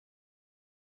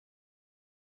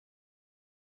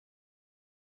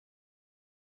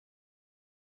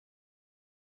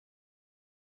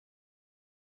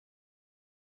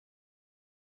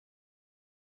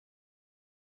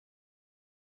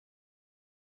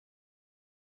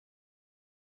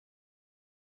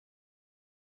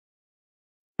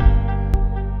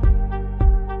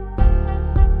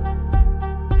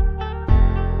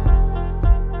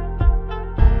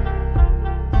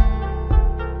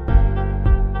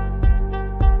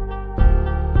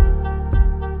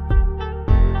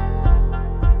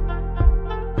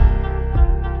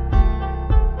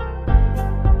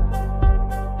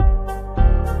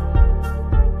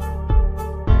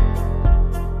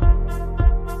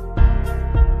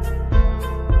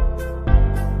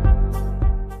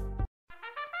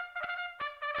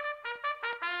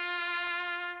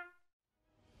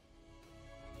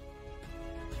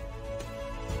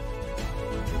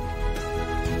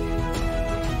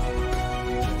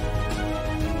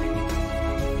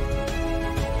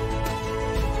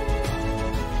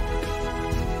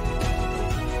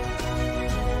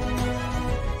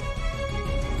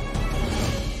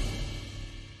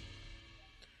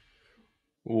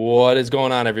What is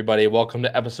going on, everybody? Welcome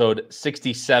to episode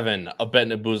 67 of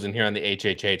Bettin and Boozin here on the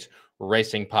HHH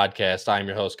Racing Podcast. I'm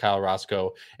your host, Kyle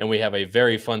Roscoe, and we have a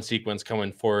very fun sequence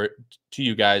coming to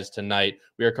you guys tonight.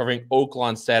 We are covering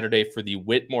Oaklawn Saturday for the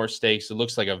Whitmore Stakes. It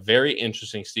looks like a very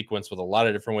interesting sequence with a lot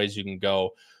of different ways you can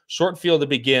go. Short field to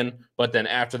begin, but then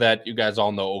after that, you guys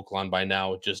all know Oaklawn by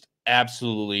now. Just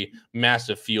absolutely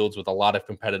massive fields with a lot of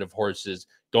competitive horses.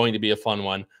 Going to be a fun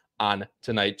one on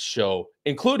tonight's show,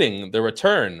 including the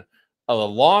return, a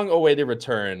long-awaited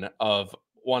return of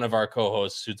one of our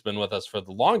co-hosts who's been with us for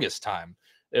the longest time.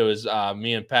 It was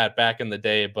me and Pat back in the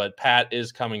day, but Pat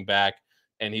is coming back,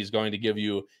 and he's going to give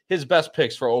you his best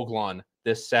picks for Oaklawn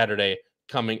this Saturday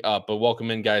coming up. But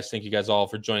welcome in, guys. Thank you guys all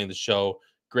for joining the show.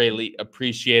 Greatly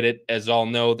appreciate it. As all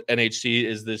know, the NHC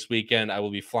is this weekend. I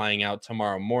will be flying out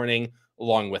tomorrow morning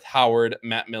along with Howard,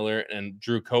 Matt Miller, and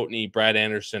Drew Coatney, Brad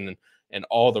Anderson, and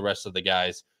all the rest of the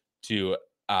guys to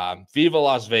Viva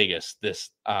Las Vegas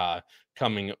this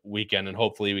coming weekend. And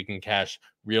hopefully we can cash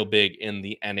real big in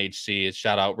the NHC.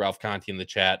 Shout out Ralph Conti in the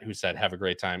chat who said, have a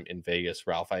great time in Vegas.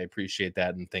 Ralph, I appreciate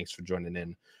that. And thanks for joining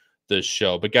in the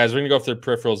show. But guys, we're going to go through the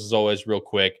peripherals as always real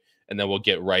quick. And then we'll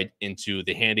get right into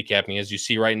the handicapping. As you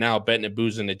see right now,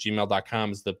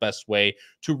 bettinandboozin@gmail.com is the best way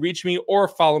to reach me or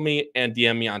follow me and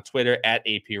DM me on Twitter at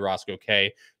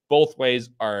APRoscoeK. Both ways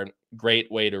are a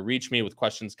great way to reach me with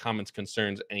questions, comments,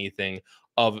 concerns, anything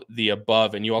of the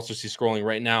above. And you also see scrolling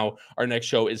right now, our next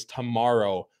show is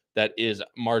tomorrow. That is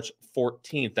March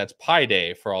 14th. That's Pi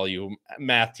Day for all you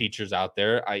math teachers out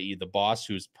there, i.e. the boss,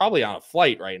 who's probably on a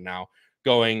flight right now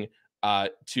going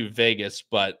to Vegas.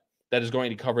 But that is going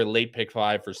to cover late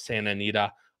Pick5 for Santa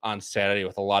Anita on Saturday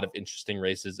with a lot of interesting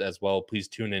races as well. Please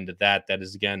tune into that. That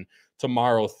is, again,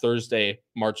 tomorrow, Thursday,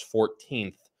 March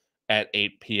 14th at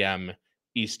 8 p.m.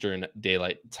 Eastern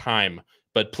Daylight Time.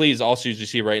 But please, also, as you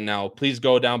see right now, please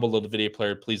go down below the video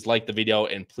player. Please like the video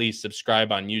and please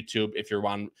subscribe on YouTube. If you're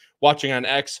watching on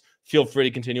X, feel free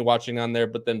to continue watching on there.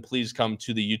 But then please come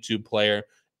to the YouTube player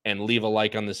and leave a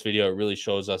like on this video. It really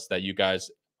shows us that you guys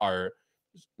are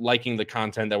liking the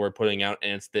content that we're putting out,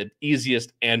 and it's the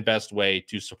easiest and best way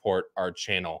to support our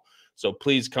channel. So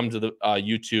please come to the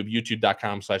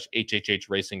youtube.com/HHH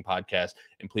Racing Podcast,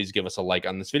 and please give us a like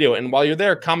on this video. And while you're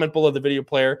there, comment below the video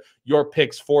player your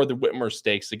picks for the Whitmore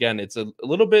Stakes. Again, it's a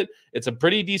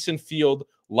pretty decent field.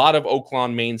 A lot of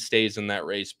Oaklawn mainstays in that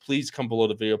race. Please come below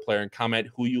the video player and comment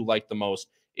who you like the most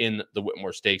in the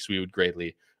Whitmore Stakes. We would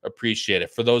greatly appreciate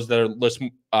it. For those that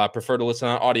are prefer to listen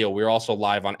on audio, we're also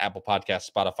live on Apple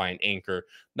Podcasts, Spotify, and Anchor.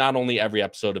 Not only every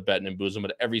episode of Bettin and Boozin,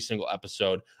 but every single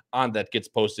episode on that gets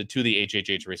posted to the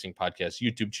HHH Racing Podcast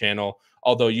YouTube channel.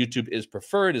 Although YouTube is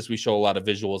preferred, as we show a lot of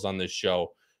visuals on this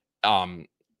show,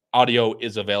 audio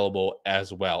is available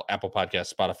as well. Apple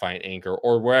Podcasts, Spotify, and Anchor,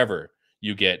 or wherever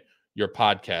you get your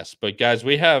podcasts. But guys,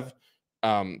 we have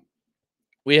a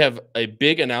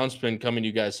big announcement coming to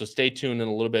you guys, so stay tuned in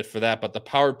a little bit for that. But the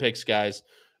power picks, guys,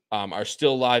 are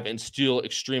still live and still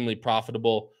extremely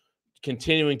profitable,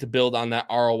 continuing to build on that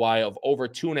ROI of over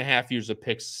 2.5 years of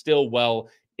picks, still well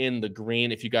in the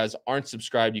green. If you guys aren't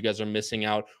subscribed, you guys are missing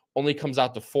out. Only comes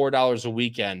out to $4 a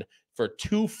weekend for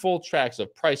 2 full tracks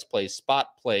of price plays,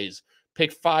 spot plays,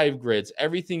 Pick5 grids,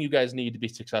 everything you guys need to be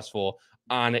successful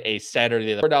on a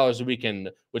Saturday. $4 a weekend,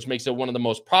 which makes it one of the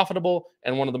most profitable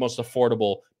and one of the most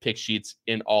affordable pick sheets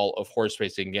in all of horse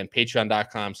racing. Again,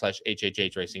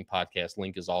 patreon.com/HHH Racing Podcast.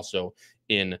 Link is also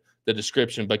in the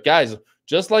description. But guys,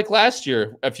 just like last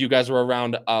year, if you guys were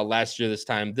around last year this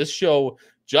time, this show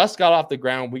just got off the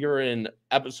ground. We were in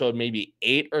episode maybe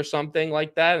 8 or something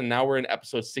like that, and now we're in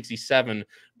episode 67.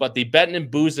 But the Bettin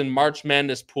and Boozin March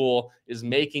Madness pool is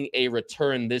making a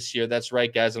return this year. That's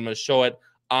right, guys. I'm going to show it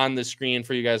on the screen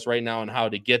for you guys right now and how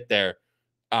to get there.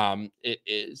 It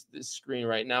is this screen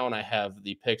right now, and I have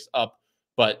the picks up.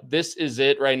 But this is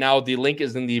it right now. The link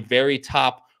is in the very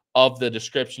top of the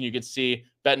description. You can see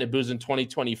Bettin and Boozin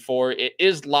 2024. It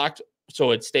is locked,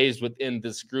 so it stays within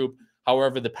this group.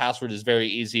 However, the password is very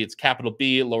easy. It's capital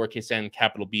B, lowercase n,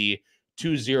 capital B,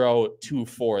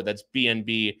 2024. That's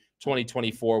BNB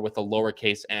 2024 with a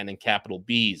lowercase n and capital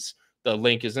B's. The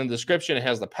link is in the description. It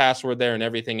has the password there and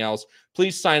everything else.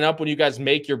 Please sign up when you guys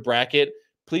make your bracket.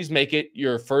 Please make it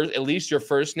your first, at least your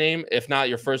first name, if not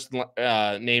your first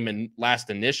name and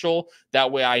last initial.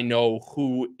 That way I know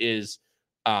who is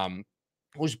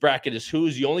whose bracket is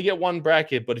whose. You only get one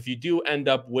bracket, but if you do end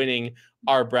up winning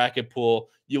our bracket pool,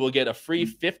 you will get a free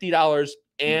 $50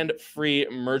 and free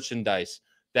merchandise.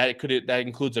 That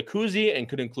includes a koozie and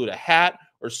could include a hat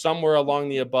or somewhere along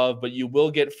the above, but you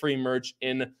will get free merch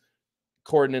in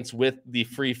coordinates with the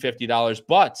free $50.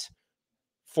 But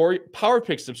for Power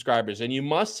Picks subscribers, and you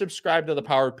must subscribe to the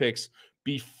Power Picks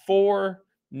before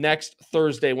next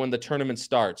Thursday when the tournament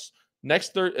starts.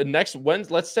 Next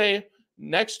Wednesday, let's say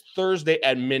next Thursday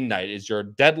at midnight is your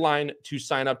deadline to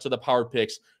sign up to the Power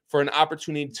Picks for an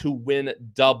opportunity to win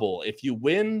double. If you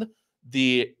win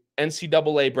the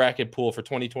NCAA bracket pool for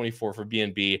 2024 for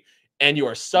BNB and you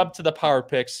are sub to the Power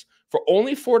Picks for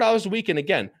only $4 a week, and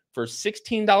again, for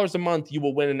 $16 a month, you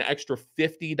will win an extra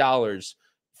 $50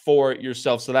 for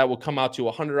yourself. So that will come out to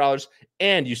 $100,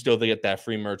 and you still get that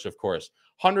free merch, of course.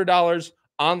 $100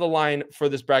 on the line for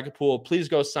this bracket pool. Please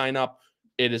go sign up.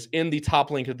 It is in the top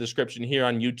link of the description here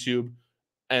on YouTube.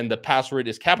 And the password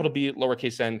is capital B,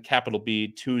 lowercase n, capital B,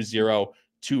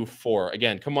 2024.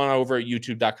 Again, come on over at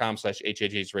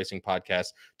youtube.com/HHH Racing Podcast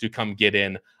to come get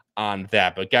in on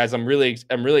that. But guys, I'm really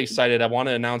excited. I want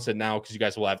to announce it now because you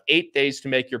guys will have 8 days to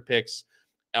make your picks.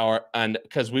 And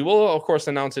because we will, of course,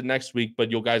 announce it next week, but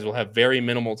you guys will have very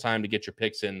minimal time to get your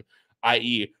picks in,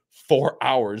 i.e., 4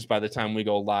 hours by the time we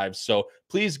go live. So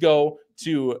please go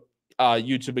to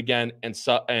YouTube again and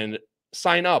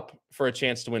sign up for a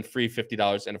chance to win free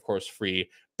 $50 and, of course, free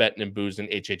Bettin and Boozin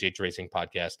HHH Racing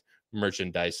Podcast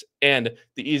merchandise. And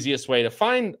the easiest way to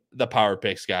find the Power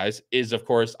Picks, guys, is, of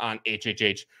course, on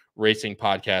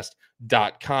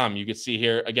hhhracingpodcast.com. You can see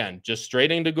here, again, just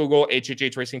straight into Google,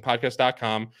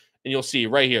 hhhracingpodcast.com, and you'll see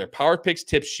right here, Power Picks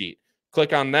tip sheet.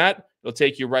 Click on that. It'll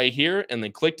take you right here, and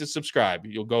then click to subscribe.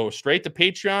 You'll go straight to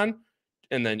Patreon,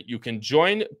 and then you can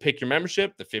join, pick your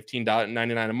membership, the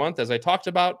 $15.99 a month, as I talked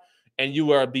about, and you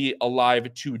will be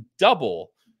alive to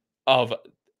double of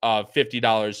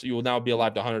 $50. You will now be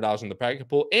alive to $100 in the bracket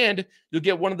pool, and you'll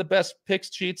get one of the best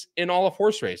picks sheets in all of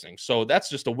horse racing. So that's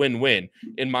just a win-win,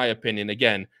 in my opinion.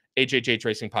 Again,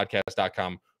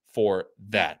 hhhracingpodcast.com for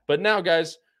that. But now,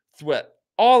 guys, with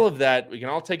all of that, we can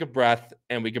all take a breath,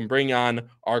 and we can bring on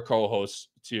our co-hosts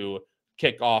to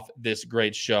kick off this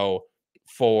great show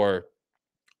for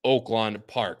Oaklawn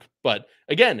Park. But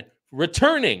again,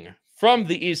 returning from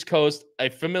the East Coast, a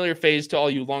familiar face to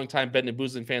all you longtime Bettin and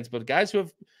Boozin fans, but guys who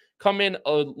have come in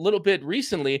a little bit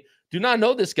recently do not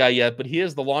know this guy yet, but he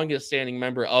is the longest standing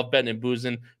member of Bettin and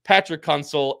Boozin, Patrick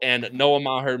Kunsel and Noah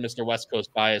Maher, Mr. West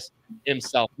Coast Bias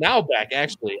himself. Now back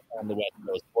actually on the West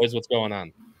Coast. Boys, what's going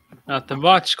on? Nothing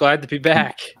much. Glad to be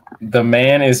back. The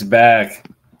man is back.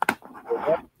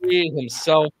 He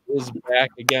himself is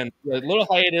back again. A little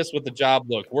hiatus with the job.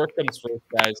 Look, work comes first,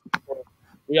 guys.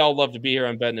 We all love to be here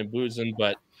on Bettin and Boozin,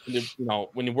 but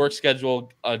when your work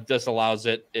schedule disallows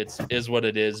it, it is what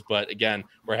it is. But again,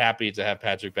 we're happy to have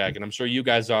Patrick back, and I'm sure you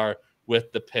guys are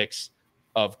with the picks,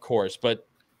 of course. But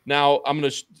now I'm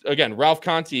going to again, Ralph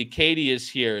Conti, Katie is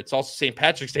here. It's also St.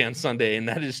 Patrick's Day on Sunday, and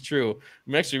that is true.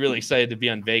 I'm actually really excited to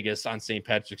be on Vegas on St.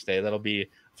 Patrick's Day. I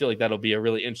feel like that'll be a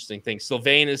really interesting thing.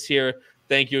 Sylvain is here.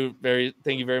 Thank you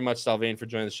very much, Sylvain, for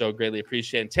joining the show. Greatly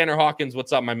appreciate it. And Tanner Hawkins,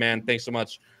 what's up, my man? Thanks so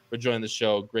much for joining the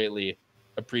show. Greatly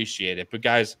appreciate it. But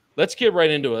guys, let's get right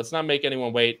into it. Let's not make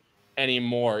anyone wait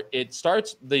anymore. It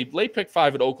starts, the late pick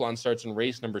 5 at Oaklawn starts in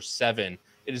race number 7.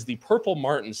 It is the Purple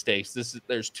Martin Stakes.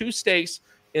 There's 2 stakes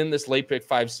in this late pick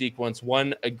 5 sequence.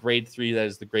 One a grade 3, that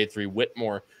is the grade 3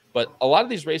 Whitmore. But a lot of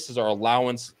these races are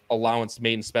allowance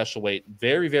maiden special weight.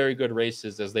 Very, very good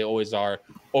races, as they always are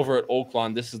over at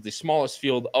Oaklawn. This is the smallest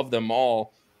field of them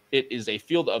all. It is a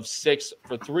field of 6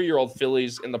 for 3-year-old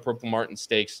fillies in the Purple Martin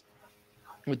Stakes,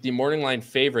 with the morning line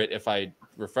favorite. If I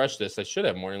refresh this, I should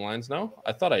have morning lines. No,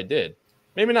 I thought I did.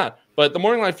 Maybe not. But the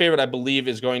morning line favorite, I believe,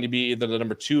 is going to be either the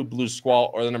number 2 Blue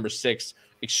Squall or the number 6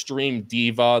 Extreme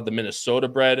Diva, the Minnesota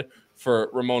bred, for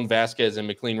Ramon Vasquez and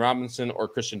McLean Robinson, or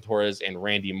Christian Torres and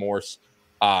Randy Morse.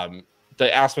 The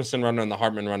Asmussen runner and the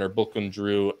Hartman runner, Brooklyn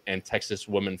Drew, and TX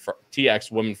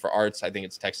Women for Arts. I think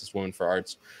it's Texas Women for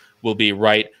Arts will be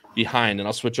right behind. And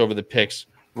I'll switch over the picks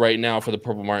right now for the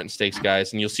Purple Martin Stakes,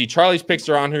 guys. And you'll see Charlie's picks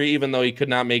are on here, even though he could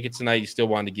not make it tonight. He still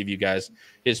wanted to give you guys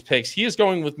his picks. He is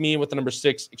going with me with the number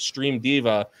 6 Extreme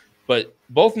Diva, but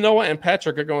both Noah and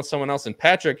Patrick are going with someone else. And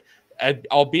Patrick,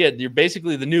 albeit you're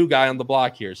basically the new guy on the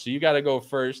block here, so you got to go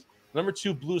first. Number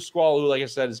 2 Blue Squall, who, like I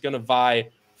said, is going to vie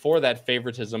for that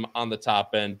favoritism on the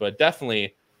top end, but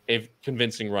definitely a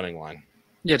convincing running line.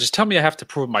 Yeah, just tell me I have to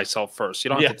prove myself first. You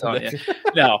don't have to tell me.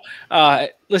 No.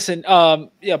 Listen,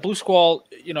 Blue Squall,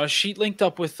 she linked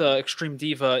up with Extreme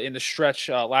Diva in the stretch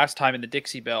last time in the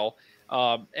Dixie Bell.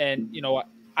 And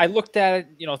I looked at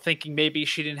it, thinking maybe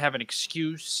she didn't have an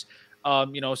excuse,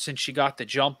 since she got the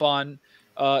jump on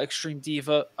Extreme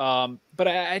Diva. But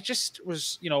I just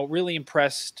was, really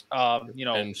impressed.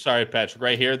 And sorry, Patrick,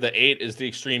 right here, the 8 is the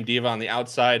Extreme Diva on the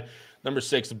outside. Number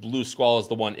 6, Blue Squall, is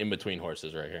the one in between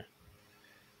horses right here.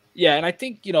 Yeah, and I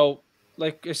think,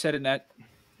 like I said in that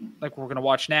like we're going to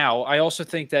watch now. I also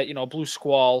think that, Blue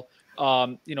Squall,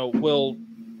 will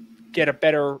get a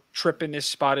better trip in this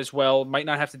spot as well. Might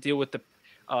not have to deal with the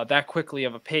that quickly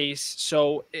of a pace.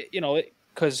 So,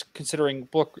 because considering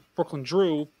Brooklyn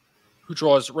Drew, who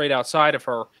draws right outside of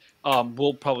her,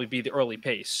 will probably be the early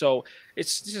pace. So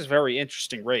this is a very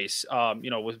interesting race. I'm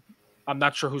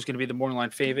not sure who's going to be the morning line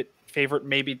favorite,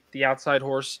 maybe the outside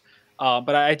horse.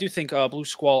 But I do think Blue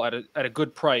Squall at a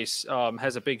good price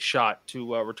has a big shot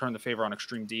to return the favor on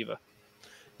Extreme Diva.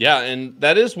 Yeah, and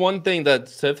that is one thing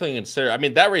that's definitely considered. I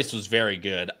mean, that race was very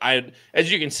good.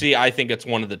 As you can see, I think it's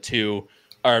one of the two,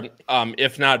 or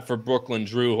if not for Brooklyn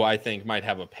Drew, who I think might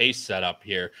have a pace set up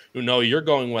here, who know you're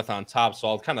going with on top. So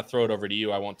I'll kind of throw it over to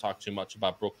you. I won't talk too much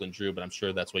about Brooklyn Drew, but I'm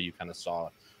sure that's what you kind of saw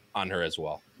on her as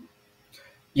well.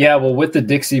 Yeah, well, with the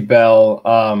Dixie Belle,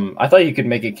 I thought you could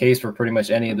make a case for pretty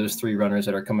much any of those three runners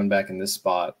that are coming back in this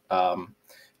spot.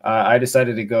 I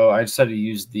decided to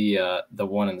use the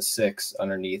 1 and the 6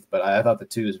 underneath, but I thought the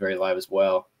 2 is very live as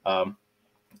well.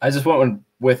 I just went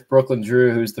with Brooklyn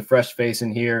Drew, who's the fresh face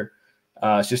in here.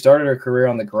 She started her career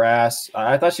on the grass.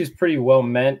 I thought she was pretty well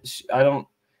meant.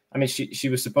 She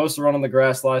was supposed to run on the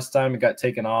grass last time. It got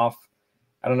taken off.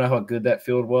 I don't know how good that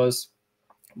field was,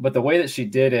 but the way that she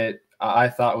did it, I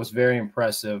thought was very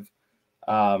impressive.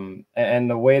 And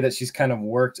the way that she's kind of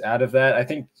worked out of that, I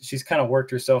think she's kind of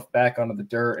worked herself back onto the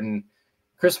dirt. And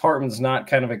Chris Hartman's not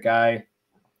kind of a guy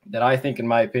that I think, in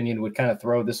my opinion, would kind of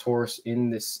throw this horse in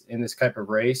this type of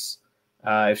race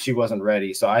if she wasn't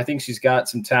ready. So I think she's got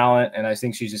some talent, and I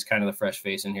think she's just kind of the fresh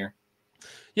face in here.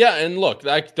 Yeah, and look,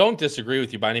 I don't disagree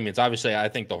with you by any means. Obviously, I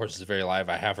think the horse is very live.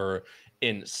 I have her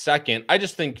in second. I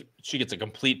just think she gets a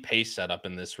complete pace setup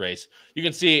in this race. You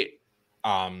can see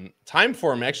time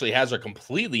form actually has her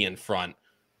completely in front,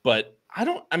 but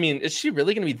is she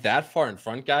really going to be that far in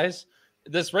front, guys?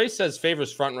 This race says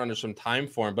favors front runners from time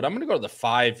form, but I'm going to go to the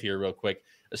 5 here real quick.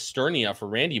 Esternia for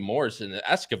Randy Morris in the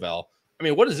Esquivel.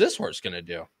 What is this horse going to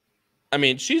do?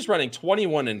 She's running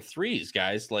 21 and 3s,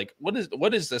 guys. Like, what is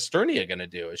Esternia going to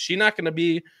do? Is she not going to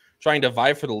be trying to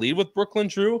vie for the lead with Brooklyn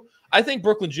Drew? I think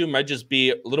Brooklyn Drew might just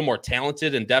be a little more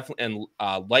talented and definitely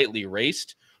lightly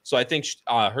raced. So I think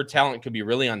her talent could be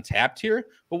really untapped here.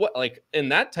 But in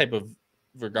that type of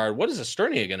regard, what is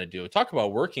Esternia going to do? Talk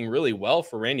about working really well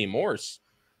for Randy Morse.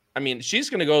 She's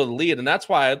going to go to the lead, and that's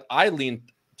why I lean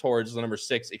towards the number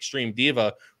 6, Extreme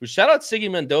Diva. Who shout out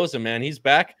Siggy Mendoza, man. He's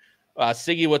back.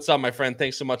 Siggy, what's up, my friend?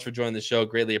 Thanks so much for joining the show.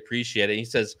 Greatly appreciate it. He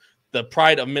says the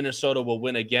pride of Minnesota will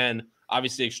win again.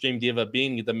 Obviously, Extreme Diva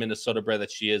being the Minnesota bred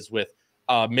that she is, with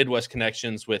Midwest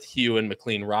connections with Hugh and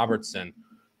McLean Robertson.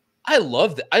 I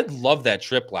love that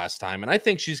trip last time, and I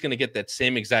think she's going to get that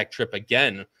same exact trip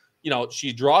again.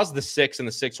 She draws the 6 in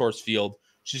the 6-horse field.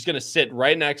 She's going to sit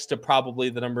right next to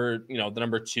probably the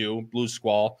number 2, Blue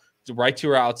Squall, right to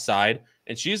her outside.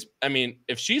 And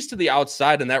if she's to the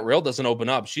outside and that rail doesn't open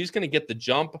up, she's going to get the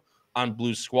jump on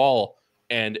Blue Squall.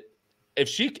 And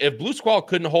if Blue Squall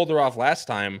couldn't hold her off last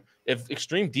time, if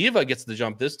Extreme Diva gets the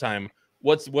jump this time,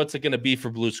 what's it going to be for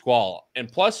Blue Squall?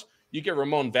 And plus, you get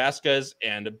Ramon Vasquez,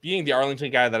 and being the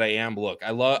Arlington guy that I am, look,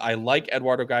 I like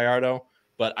Eduardo Gallardo,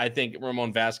 but I think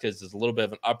Ramon Vasquez is a little bit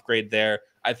of an upgrade there.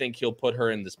 I think he'll put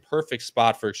her in this perfect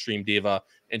spot for Extreme Diva,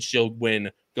 and she'll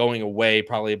win going away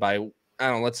probably by,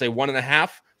 let's say 1.5.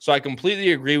 So I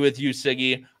completely agree with you,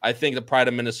 Siggy. I think the pride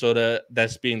of Minnesota,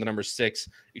 that's being the number 6,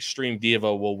 Extreme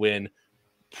Diva, will win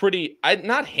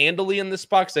not handily in this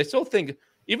spot, because I still think,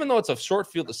 even though it's a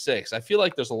short field of 6, I feel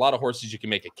like there's a lot of horses you can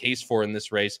make a case for in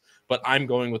this race, but I'm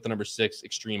going with the number 6,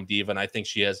 Extreme Diva, and I think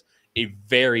she has a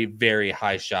very, very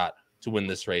high shot to win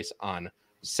this race on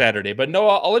Saturday. But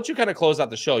Noah, I'll let you kind of close out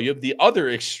the show. You have the other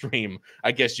extreme,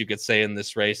 I guess you could say, in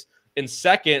this race. In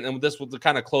second, and this will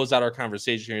kind of close out our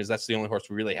conversation here, is that's the only horse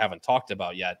we really haven't talked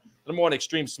about yet. The number 1,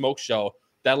 Extreme Smoke Show.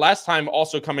 That last time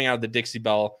also coming out of the Dixie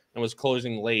Belle and was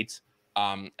closing late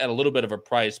at a little bit of a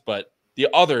price, but the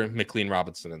other McLean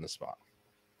Robinson in the spot.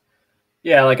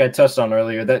 Yeah, like I touched on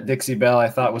earlier, that Dixie Belle I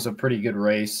thought was a pretty good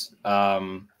race.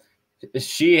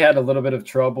 She had a little bit of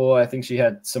trouble. I think she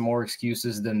had some more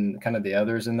excuses than kind of the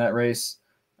others in that race.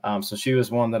 So she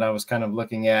was one that I was kind of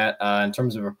looking at in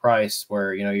terms of a price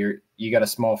where, you got a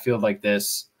small field like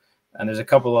this, and there's a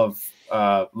couple of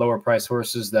lower price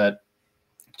horses that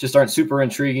just aren't super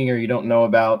intriguing or you don't know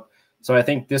about. So I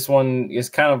think this one is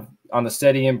kind of on the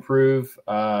steady improve.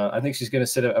 I think she's going to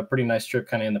sit a pretty nice trip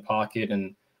kind of in the pocket,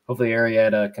 and hopefully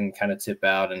Arietta can kind of tip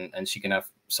out and she can have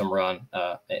some run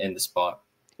in the spot.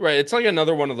 Right. It's like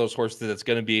another one of those horses that's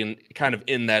going to be kind of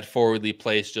in that forwardly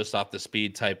placed, just off the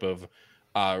speed type of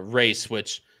race,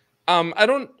 which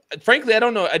Frankly, I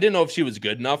don't know. I didn't know if she was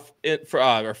good enough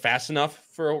or fast enough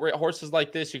for horses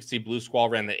like this. You can see Blue Squall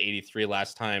ran the 83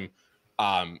 last time.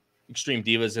 Extreme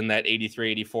Diva's in that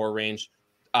 83, 84 range.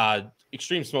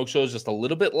 Extreme Smoke Show is just a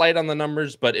little bit light on the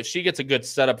numbers, but if she gets a good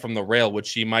setup from the rail, which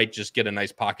she might just get a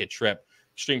nice pocket trip,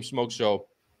 Extreme Smoke Show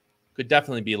could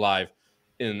definitely be live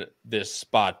in this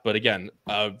spot. But again,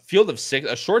 a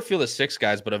short field of 6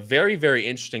 guys, but a very, very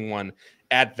interesting one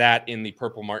at that in the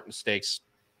Purple Martin Stakes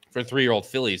for 3-year-old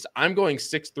fillies. I'm going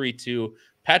 6-3-2.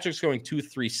 Patrick's going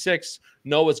 2-3-6.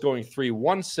 Noah's going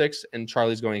 3-1-6, and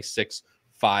Charlie's going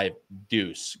 6-5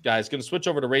 deuce. Guys, going to switch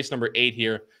over to race number 8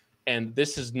 here. And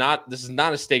this is not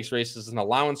a stakes race. This is an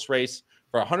allowance race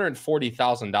for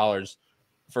 $140,000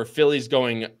 for fillies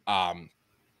going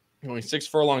 6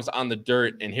 furlongs on the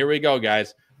dirt. And here we go,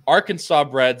 guys. Arkansas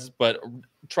breds, but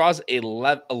draws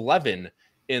 11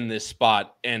 in this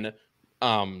spot. And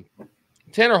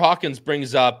Tanner Hawkins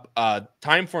brings up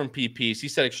time form PPs. He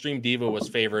said Extreme Diva was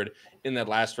favored in that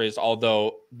last race,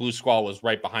 although Blue Squall was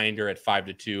right behind her at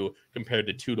 5-2 compared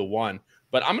to 2-1.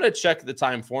 But I'm going to check the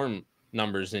time form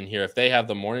numbers in here if they have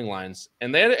the morning lines,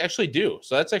 and they actually do.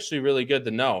 So that's actually really good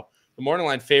to know. The morning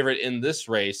line favorite in this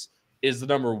race is the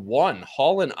number 1,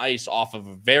 Hall and Ice, off of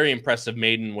a very impressive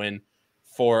maiden win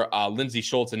for Lindsey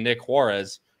Schultz and Nick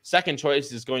Juarez. Second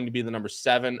choice is going to be the number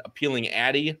 7, Appealing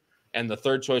Addie. And the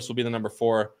third choice will be the number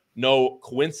 4, No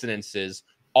Coincidences,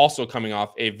 also coming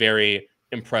off a very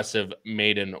impressive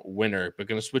maiden winner. But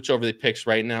going to switch over the picks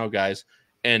right now, guys.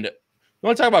 And we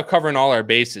want to talk about covering all our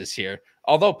bases here.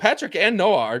 Although Patrick and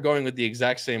Noah are going with the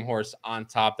exact same horse on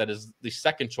top, that is the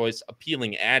second choice,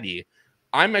 Appealing Addie.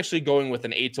 I'm actually going with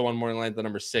an 8-1 morning line, the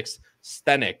number 6,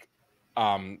 Stenick,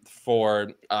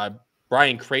 for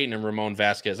Brian Creighton and Ramon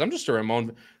Vasquez. I'm just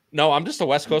a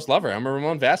West Coast lover. I'm a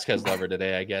Ramon Vasquez lover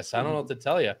today, I guess. I don't know what to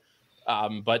tell you.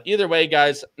 But either way,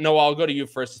 guys, Noah, I'll go to you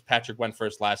first, as Patrick went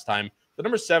first last time. The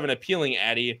number 7, Appealing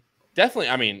Addie, definitely,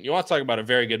 I mean, you want to talk about a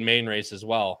very good main race as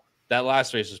well. That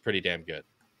last race was pretty damn good.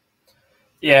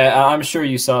 Yeah, I'm sure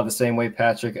you saw it the same way,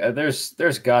 Patrick.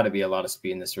 There's got to be a lot of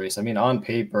speed in this race. I mean, on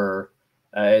paper,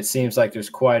 it seems like there's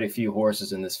quite a few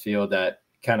horses in this field that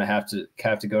kind of have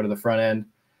to go to the front end.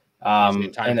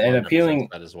 And Appealing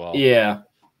as well. Yeah.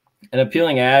 And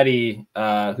Appealing Addie,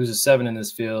 who's a 7 in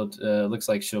this field, looks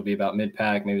like she'll be about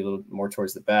mid-pack, maybe a little more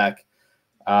towards the back.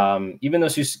 Even though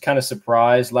she's kind of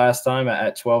surprised last time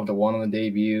at 12-1 on the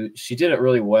debut, she did it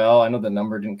really well. I know the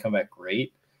number didn't come back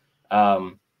great.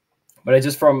 But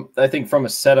I think from a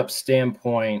setup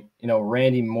standpoint,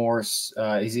 Randy Morse,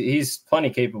 he's plenty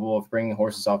capable of bringing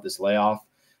horses off this layoff.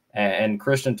 And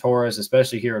Christian Torres,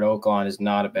 especially here at Oaklawn, is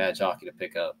not a bad jockey to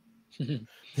pick up.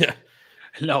 Yeah.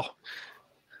 No.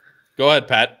 Go ahead,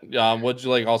 Pat. What'd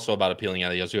you like also about Appealing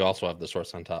Addie? You also have this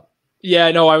horse on top. Yeah,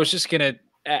 no, I was just going to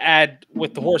add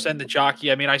with the horse and the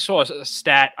jockey. I mean, I saw a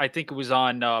stat, I think it was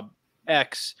on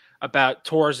X, about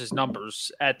Torres's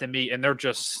numbers at the meet, and they're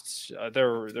just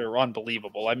they're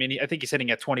unbelievable. I mean, I think he's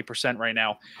hitting at 20% right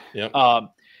now. Yeah.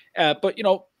 But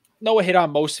Noah hit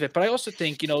on most of it. But I also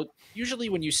think usually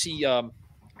when you see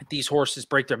these horses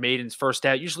break their maidens first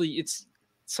out, usually it's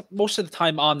most of the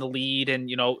time on the lead, and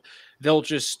they'll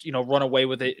just run away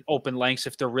with it open lengths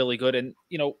if they're really good. And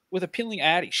with Appealing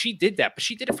Addie, she did that, but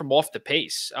she did it from off the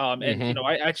pace. And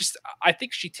I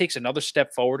think she takes another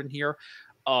step forward in here.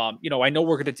 I know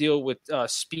we're going to deal with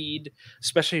speed,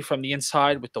 especially from the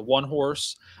inside with the one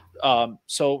horse.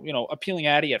 So Appealing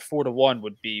Addie at 4-1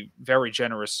 would be very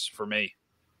generous for me.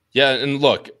 Yeah, and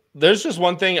look, there's just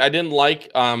one thing I didn't like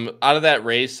out of that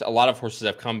race. A lot of horses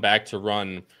have come back to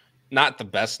run not the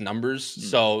best numbers.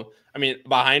 So, I mean,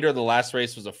 behind her, the last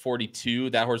race was a 42.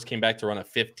 That horse came back to run a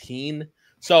 15.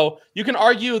 So you can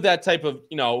argue that type of,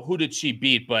 who did she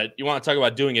beat? But you want to talk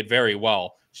about doing it very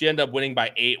well. She ended up winning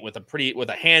by 8 with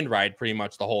a hand ride pretty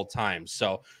much the whole time.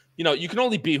 So, you can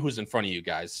only beat who's in front of you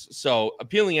guys. So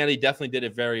Appealing Addie definitely did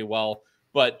it very well.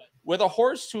 But with a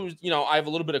horse who's, I have a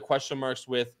little bit of question marks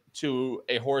with, to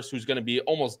a horse who's going to be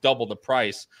almost double the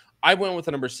price, I went with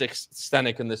the number 6,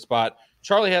 Stenick, in this spot.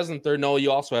 Charlie has in third. No,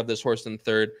 you also have this horse in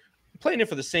third. I'm playing it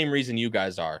for the same reason you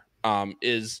guys are,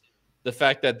 is the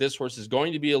fact that this horse is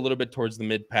going to be a little bit towards the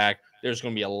mid-pack. There's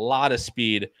going to be a lot of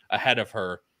speed ahead of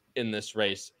her in this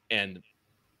race, and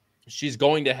she's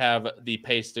going to have the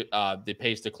pace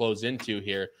to close into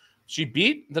here. She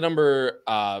beat the number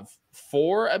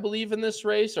 4, I believe, in this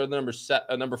race, or the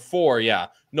number 4. Yeah,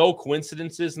 No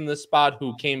Coincidences in this spot,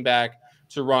 who came back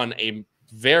to run a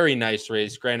very nice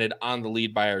race, granted on the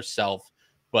lead by herself,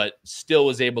 but still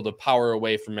was able to power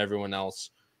away from everyone else.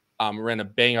 Ran a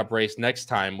bang up race next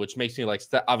time, which makes me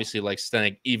obviously like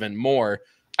Stenick even more.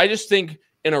 I just think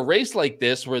in a race like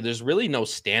this where there's really no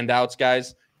standouts,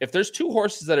 guys, if there's two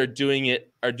horses that are doing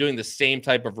the same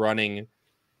type of running,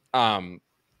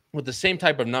 with the same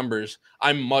type of numbers,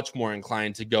 I'm much more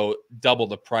inclined to go double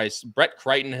the price. Brett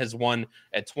Crichton has won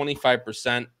at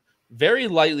 25%. Very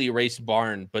lightly raced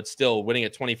barn, but still winning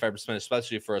at 25%,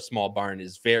 especially for a small barn,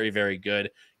 is very, very good.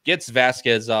 Gets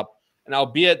Vasquez up. And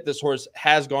albeit this horse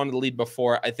has gone to the lead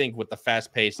before, I think with the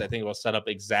fast pace, I think it will set up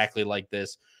exactly like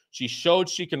this. She showed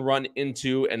she can run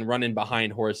into and run in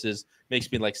behind horses.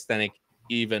 Makes me like Stenik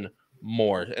even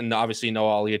more. And obviously,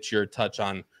 Noah, I'll get your touch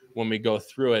on when we go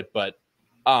through it. But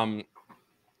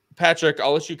Patrick,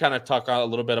 I'll let you kind of talk a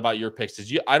little bit about your picks.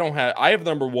 I have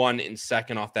number 1 in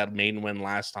second off that maiden win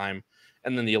last time,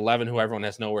 and then the 11 who everyone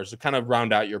has nowhere. So kind of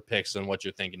round out your picks and what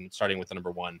you're thinking, starting with the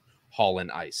number 1, Hall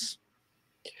and Ice.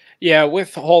 Yeah,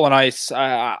 with Hall and Ice,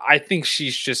 I think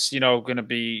she's just going to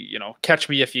be catch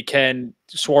me if you can.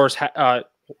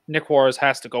 Nick Juarez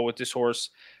has to go with this horse.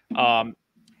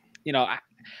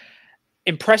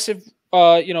 Impressive.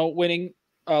 Winning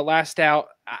last out.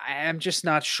 I am just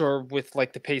not sure with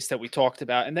like the pace that we talked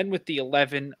about. And then with the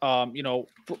 11,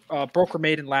 broker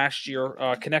maiden last year,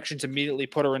 Connections immediately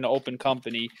put her into open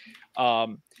company.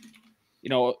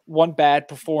 One bad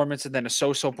performance and then a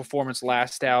so-so performance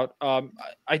last out.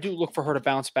 I do look for her to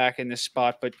bounce back in this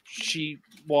spot, but she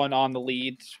won on the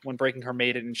lead when breaking her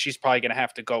maiden, and she's probably going to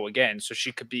have to go again. So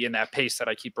she could be in that pace that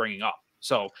I keep bringing up.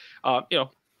 So,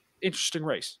 interesting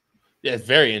race. Yeah,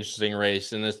 very interesting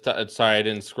race. And sorry, I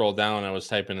didn't scroll down. I was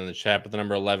typing in the chat, but the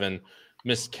number 11,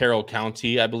 Miss Carroll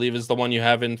County, I believe, is the one you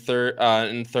have in third.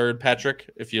 Patrick,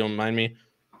 if you don't mind me,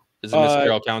 is it Miss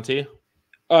Carroll County?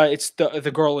 It's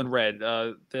the girl in red.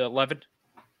 The 11.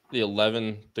 The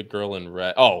 11, the girl in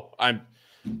red. Oh,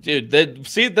 dude.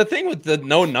 The thing with the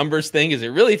no numbers thing is it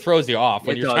really throws you off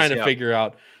when you're trying to figure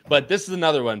out. But this is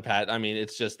another one, Pat. I mean,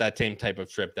 it's just that same type of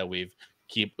trip that we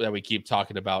keep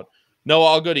talking about.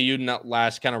 Noah, I'll go to you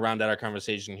last, kind of round out our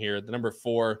conversation here. The number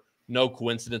 4, No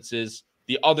Coincidences.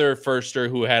 The other firster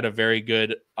who had a very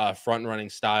good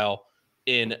front-running style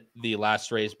in the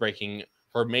last race, breaking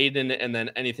her maiden, and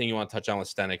then anything you want to touch on with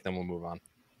Stenik, then we'll move on.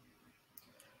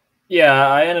 Yeah,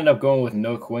 I ended up going with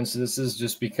No Coincidences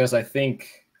just because I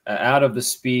think out of the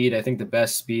speed, I think the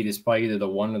best speed is probably either the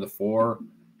 1 or the 4.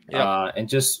 Yep. And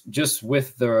just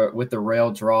with the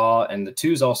rail draw, and the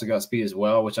 2's also got speed as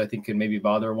well, which I think could maybe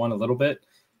bother 1 a little bit.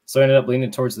 So I ended up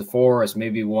leaning towards the 4 as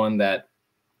maybe one that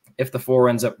if the 4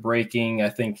 ends up breaking, I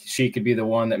think she could be the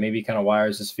one that maybe kind of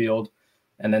wires this field.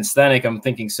 And then Stenik, I'm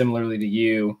thinking similarly to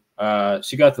you.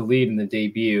 She got the lead in the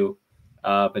debut,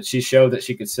 but she showed that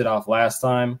she could sit off last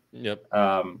time. Yep.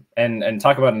 And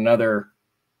talk about another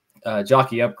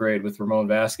jockey upgrade with Ramon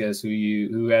Vasquez,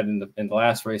 who had in the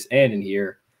last race and in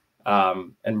here.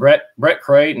 And Brett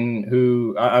Crichton,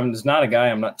 who is not a guy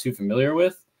I'm not too familiar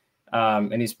with.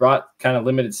 And he's brought kind of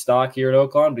limited stock here at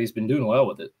Oaklawn, but he's been doing well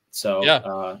with it. So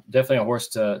yeah, definitely a horse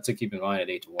to keep in mind at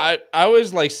 8 to 1. I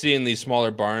always like seeing these smaller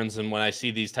barns, and when I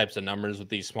see these types of numbers with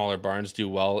these smaller barns do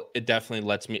well, it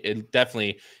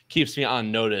definitely keeps me on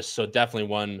notice. So definitely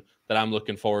one that I'm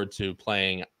looking forward to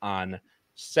playing on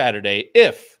Saturday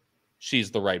if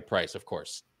she's the right price, of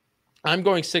course. I'm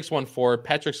going 6-1-4.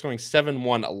 Patrick's going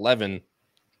 7-1-11.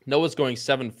 Noah's going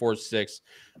 7-4-6,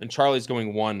 and Charlie's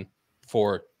going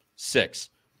 1-4-6.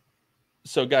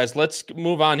 So, guys, let's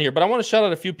move on here. But I want to shout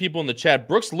out a few people in the chat.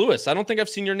 Brooks Lewis, I don't think I've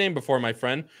seen your name before, my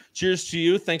friend. Cheers to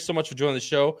you. Thanks so much for joining the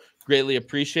show. Greatly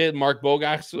appreciate it. Mark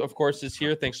Bogax, of course, is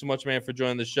here. Thanks so much, man, for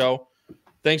joining the show.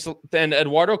 Thanks. And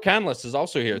Eduardo Canlis is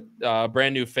also here.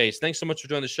 Brand new face. Thanks so much for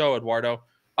joining the show, Eduardo.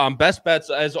 Best bets,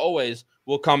 as always,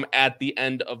 will come at the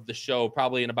end of the show,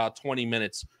 probably in about 20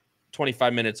 minutes,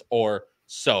 25 minutes or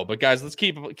so. But, guys, let's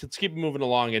keep moving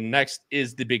along. And next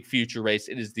is the big future race.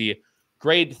 It is the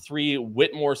Grade 3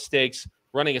 Whitmore Stakes,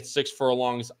 running at 6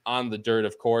 furlongs on the dirt,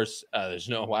 of course. There's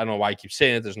no, I don't know why I keep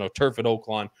saying it. There's no turf at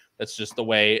Oaklawn. That's just the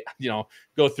way,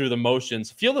 go through the motions.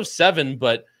 Field of 7,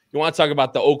 but you want to talk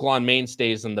about the Oaklawn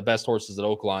mainstays and the best horses at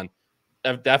Oaklawn.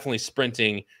 Definitely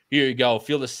sprinting. Here you go.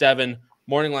 Field of 7.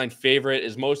 Morning line favorite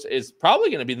is probably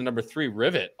going to be the number 3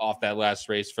 Rivet off that last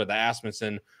race for the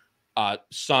Asmussen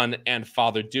son and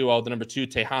father duo. The number 2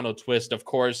 Tejano Twist, of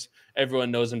course,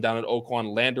 everyone knows him down at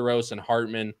Oaklawn. Landeros and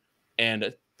Hartman,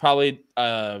 and probably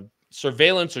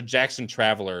Surveillance or Jackson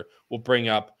Traveler will bring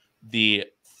up the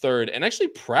 3rd. And actually,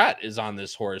 Pratt is on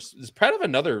this horse. Is Pratt of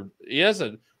another? He has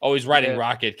he's riding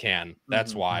Rocket Can.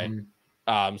 That's why.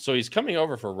 So he's coming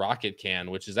over for Rocket Can,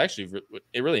 which is actually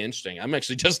really interesting. I'm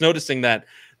actually just noticing that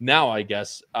now, I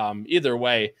guess. Either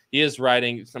way, he is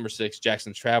riding. It's number 6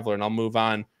 Jackson Traveler, and I'll move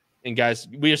on. And guys,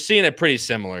 we are seeing it pretty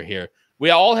similar here. We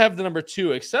all have the number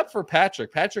 2, except for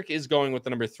Patrick. Patrick is going with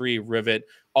the number 3, Rivet,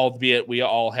 albeit we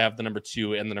all have the number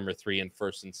 2 and the number 3 in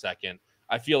first and second.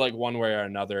 I feel like one way or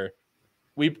another,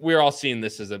 we're all seeing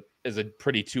this as a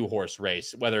pretty 2-horse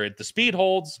race, whether the speed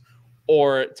holds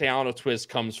or Tejano Twist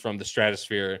comes from the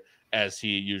stratosphere as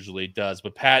he usually does.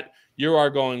 But Pat, you are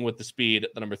going with the speed,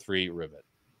 the number 3, Rivet.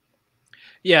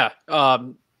 Yeah,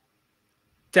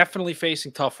 definitely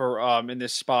facing tougher in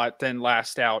this spot than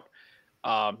last out.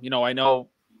 I know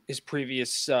his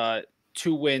previous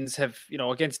 2 wins have,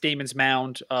 against Damon's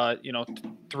Mound,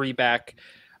 3 back.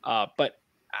 But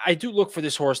I do look for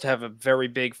this horse to have a very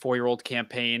big 4-year-old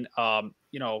campaign.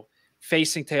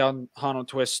 Facing Tejano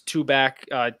Twist 2 back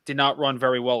did not run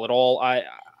very well at all. I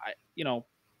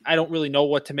don't really know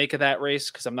what to make of that race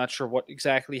because I'm not sure what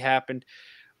exactly happened.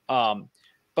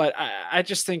 But I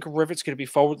just think Rivet's going to be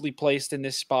forwardly placed in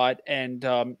this spot. And,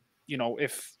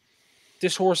 if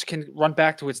this horse can run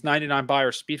back to its 99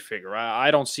 Beyer speed figure,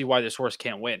 I don't see why this horse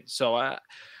can't win. So,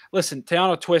 listen,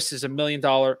 Tejano Twist is $1 million,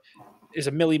 is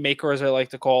a milli maker, as I like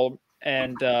to call him.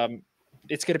 And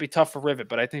it's going to be tough for Rivet,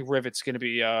 but I think Rivet's going to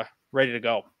be ready to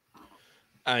go.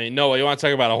 I mean, Noah, you want to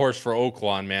talk about a horse for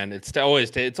Oaklawn, man? It's always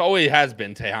has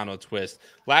been Tejano Twist.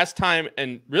 Last time,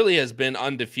 and really has been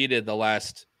undefeated the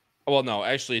last. Well, no,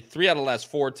 actually 3 out of the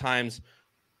last 4 times.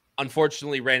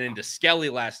 Unfortunately, ran into Skelly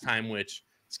last time, which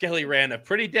Skelly ran a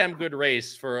pretty damn good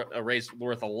race for a race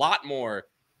worth a lot more.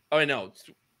 Oh, no.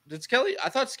 Did Skelly? I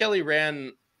thought Skelly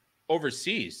ran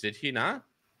overseas. Did he not?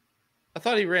 I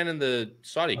thought he ran in the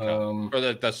Saudi Cup or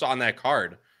the on that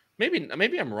card.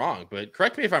 Maybe I'm wrong, but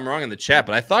correct me if I'm wrong in the chat.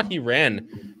 But I thought he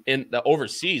ran in the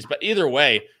overseas. But either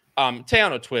way,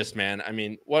 Tejano Twist, man. I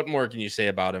mean, what more can you say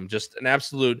about him? Just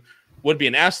would be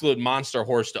an absolute monster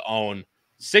horse to own.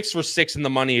 6 for 6 in the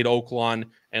money at Oaklawn.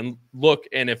 And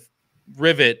if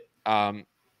Rivet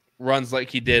runs like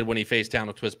he did when he faced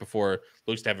Tejano Twist before,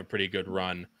 looks to have a pretty good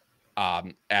run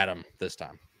at him this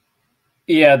time.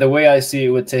 Yeah, the way I see it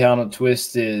with Tejano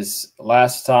Twist is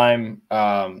last time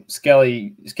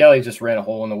Skelly just ran a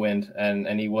hole in the wind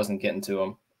and he wasn't getting to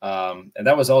him. And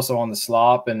that was also on the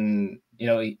slop. And,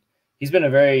 he's been a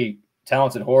very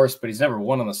talented horse, but he's never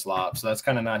won on the slop, so that's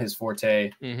kind of not his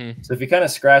forte. So if you kind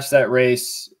of scratch that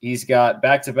race, he's got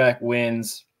back-to-back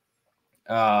wins.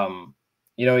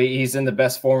 He's in the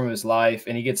best form of his life,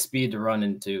 and he gets speed to run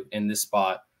into in this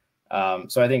spot.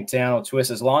 So I think Tejano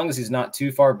Twist, as long as he's not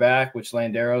too far back, which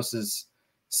Landeros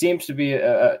seems to be,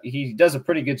 he does a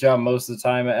pretty good job most of the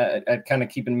time at kind of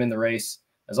keeping him in the race.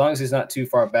 As long as he's not too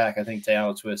far back, I think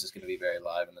Tejano Twist is going to be very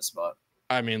live in this spot.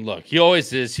 I mean, look, he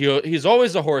always is. He's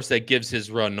always a horse that gives his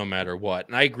run no matter what.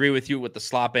 And I agree with you with the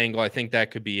slop angle. I think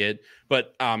that could be it.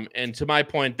 But and to my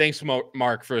point, thanks,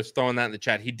 Mark, for throwing that in the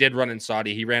chat. He did run in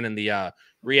Saudi. He ran in the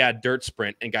Riyadh Dirt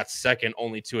Sprint and got second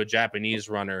only to a Japanese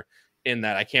runner in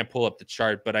that. I can't pull up the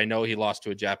chart, but I know he lost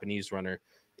to a Japanese runner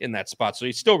in that spot. So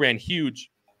he still ran huge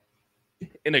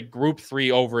in a Group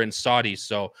 3 over in Saudi.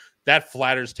 So that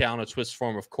flatters Tejano Twist's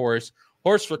form, of course.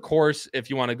 Horse for course, if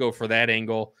you want to go for that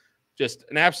angle. Just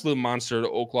an absolute monster to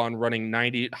Oaklawn, running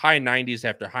high 90s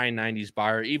after high 90s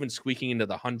Beyer, even squeaking into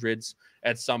the hundreds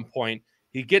at some point.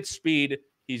 He gets speed.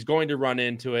 He's going to run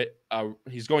into it.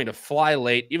 He's going to fly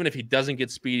late. Even if he doesn't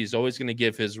get speed, he's always going to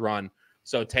give his run.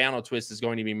 So Tejano Twist is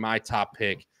going to be my top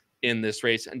pick in this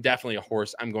race, and definitely a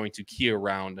horse I'm going to key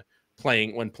around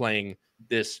when playing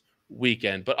this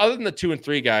weekend. But other than the 2 and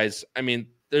 3 guys, I mean,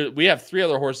 we have 3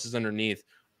 other horses underneath.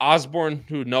 Osborne,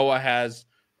 who Noah has,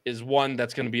 is one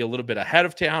that's going to be a little bit ahead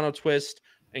of Tejano Twist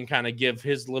and kind of give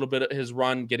his little bit of his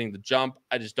run getting the jump.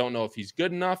 I just don't know if he's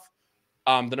good enough.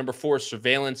 The number 4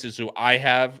 Surveillance is who I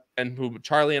have and who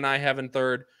Charlie and I have in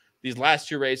third. These last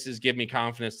 2 races give me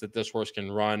confidence that this horse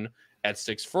can run at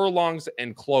 6 furlongs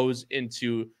and close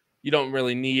into. You don't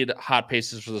really need hot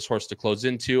paces for this horse to close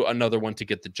into. Another one to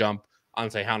get the jump on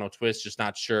Tejano Twist. Just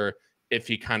not sure if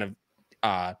he kind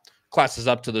of classes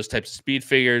up to those types of speed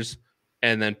figures.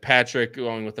 And then Patrick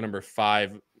going with the number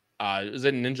 5. Is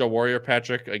it Ninja Warrior,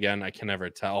 Patrick? Again, I can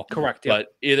never tell. Correct. Yeah. But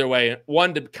either way,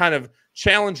 one to kind of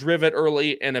challenge Rivet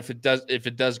early. And if it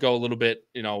does go a little bit,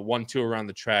 1-2 around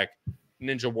the track,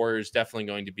 Ninja Warrior is definitely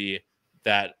going to be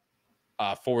that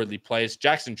forwardly placed.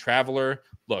 Jackson Traveler.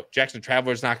 Look, Jackson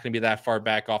Traveler is not going to be that far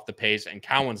back off the pace, and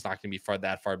Cowan's not going to be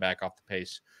that far back off the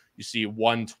pace. You see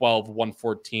 112,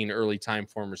 114 early time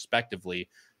form respectively.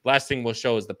 Last thing we'll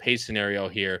show is the pace scenario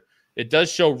here. It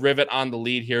does show Rivet on the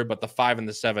lead here, but the 5 and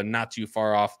the 7 not too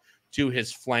far off to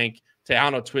his flank.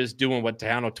 Tejano Twist doing what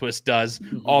Tejano Twist does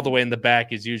all the way in the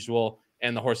back as usual.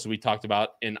 And the horses we talked about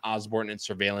in Osborne and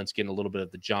Surveillance getting a little bit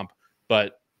of the jump.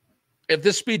 But if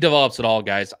this speed develops at all,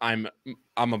 guys, I'm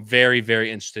a very,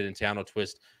 very interested in Tano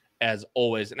Twist as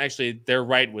always. And actually, they're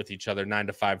right with each other,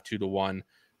 9-5, 2-1.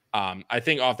 I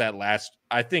think off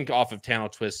of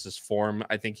Tano Twist's form,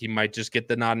 I think he might just get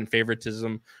the nod in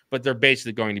favoritism, but they're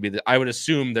basically going to be I would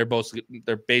assume they're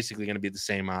basically going to be the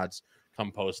same odds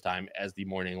come post time as the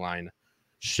morning line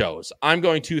shows. I'm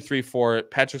going 2-3-4.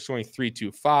 Patrick's going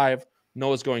 3-2-5.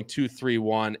 Noah's going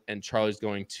 2-3-1, and Charlie's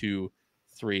going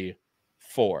 2-3-4.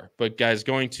 But guys,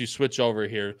 going to switch over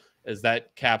here as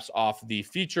that caps off the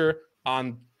feature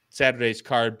on Saturday's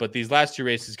card. But these last two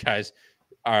races, guys,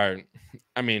 are,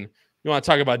 I mean, you want to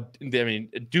talk about,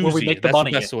 doozy. Where we make the that's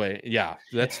money. The best way. Yeah,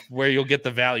 that's where you'll get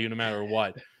the value no matter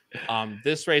what.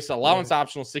 This race, allowance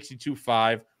optional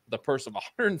 62.5, the purse of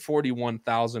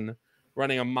 141,000,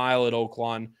 running a mile at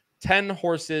Oaklawn. 10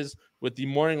 horses with the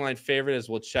morning line favorite, as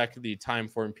we'll check the time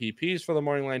form PPs for the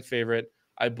morning line favorite.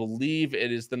 I believe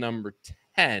it is the number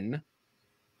 10.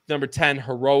 Number 10,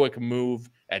 Heroic Move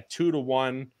at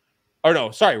 2-1. Oh, no,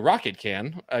 sorry, Rocket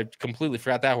Can. I completely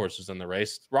forgot that horse was in the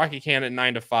race. Rocket Can at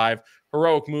 9-5.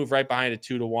 Heroic Move right behind at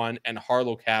 2-1. And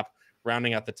Harlow Cap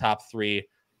rounding out the top three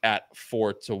at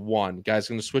 4-1. Guys,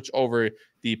 going to switch over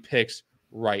the picks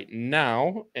right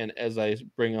now. And as I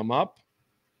bring them up,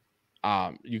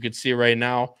 you can see right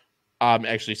now.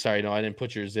 Actually, sorry, no, I didn't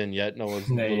put yours in yet. No one's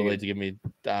a little late to give me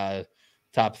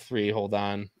top three. Hold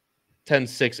on. 10,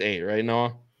 6, 8, right,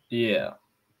 Noah? Yeah.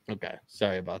 Okay,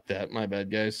 sorry about that. My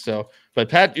bad, guys. So, but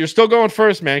Pat, you're still going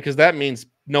first, man, because that means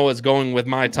Noah's going with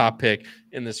my top pick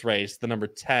in this race, the number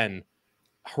 10,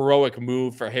 Heroic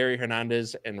Move for Harry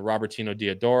Hernandez and Robertino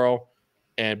Diodoro.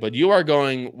 But you are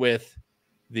going with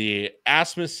the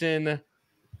Asmussen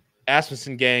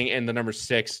gang and the number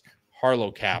 6,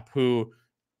 Harlow Cap, who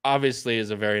obviously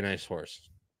is a very nice horse.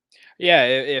 Yeah,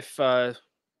 if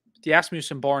the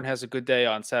Asmussen barn has a good day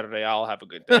on Saturday, I'll have a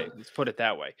good day. Let's put it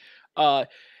that way.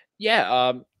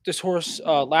 This horse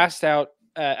last out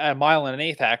at a mile and an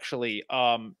eighth, actually,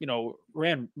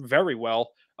 ran very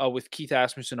well with Keith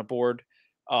Asmussen aboard.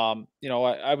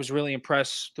 I was really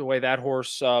impressed the way that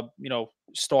horse,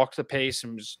 stalked the pace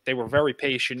and they were very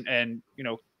patient. And,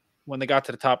 when they got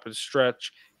to the top of the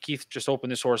stretch, Keith just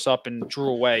opened this horse up and drew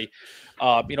away.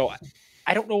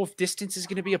 I don't know if distance is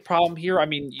going to be a problem here. I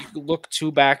mean, you look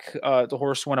back, the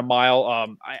horse went a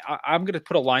mile. I'm going to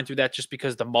put a line through that just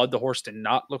because the horse did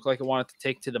not look like it wanted to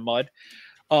take to the mud.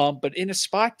 But in a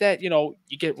spot that, you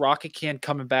get Rocket Can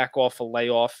coming back off a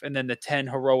layoff and then the 10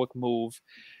 Heroic Move,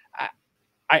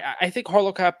 I think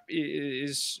Harlow Cap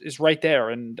is right there.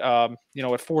 And, at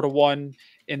 4-1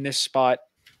 in this spot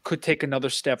could take another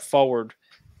step forward.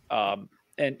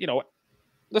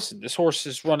 Listen, this horse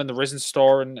is running the Risen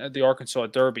Star and the Arkansas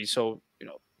Derby. So,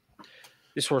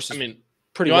 this horse is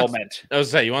pretty well meant. I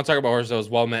was saying, you want to talk about a horse that was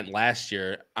well meant last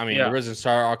year. The Risen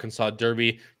Star Arkansas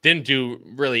Derby didn't do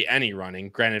really any running.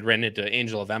 Granted, ran into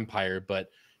Angel of Empire,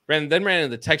 but ran into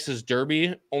the Texas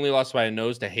Derby, only lost by a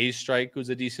nose to Hayes Strike, who's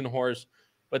a decent horse.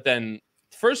 But then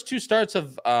first two starts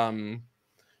of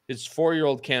his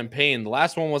 4-year-old campaign, the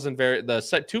last one the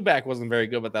set two back wasn't very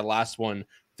good, but that last one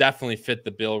definitely fit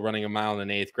the bill, running a mile and an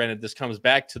eighth. Granted, this comes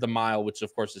back to the mile, which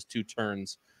of course is 2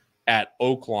 turns at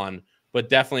Oaklawn, but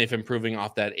definitely if improving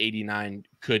off that 89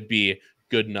 could be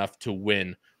good enough to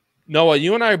win. Noah,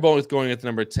 you and I are both going with the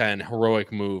number 10,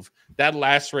 Heroic Move. That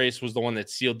last race was the one that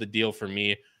sealed the deal for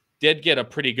me. Did get a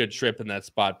pretty good trip in that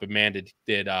spot, but man, did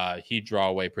he draw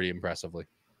away pretty impressively.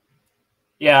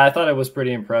 Yeah, I thought it was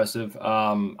pretty impressive.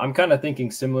 I'm kind of thinking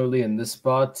similarly in this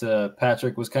spot.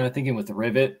 Patrick was kind of thinking with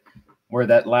Rivet, where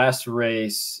that last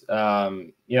race,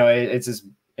 it's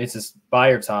his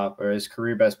buyer top or his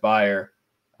career best buyer.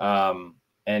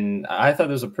 And I thought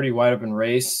it was a pretty wide open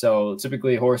race. So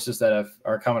typically horses that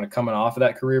are coming off of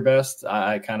that career best,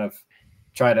 I kind of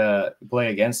try to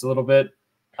play against a little bit.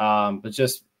 But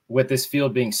just with this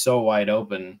field being so wide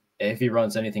open, if he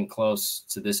runs anything close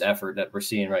to this effort that we're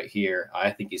seeing right here,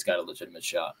 I think he's got a legitimate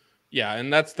shot. Yeah,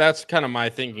 and that's kind of my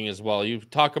thinking as well. You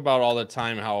talk about all the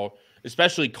time how,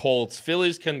 especially Colts,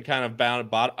 Fillies can kind of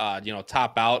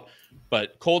top out,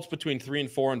 but Colts between 3 and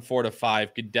 4 and 4 to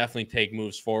 5 could definitely take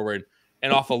moves forward.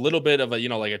 And off a little bit of a,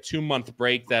 like a 2-month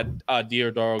break that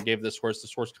Diodoro gave this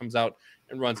horse comes out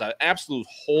and runs an absolute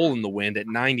hole in the wind at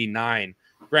 99.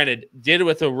 Granted, did it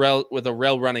with a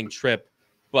rail running trip,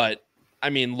 but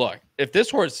look, if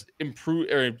this horse improve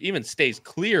or even stays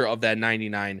clear of that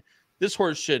 99, this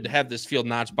horse should have this field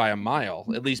notched by a mile,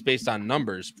 at least based on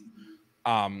numbers.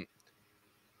 I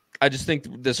just think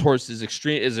this horse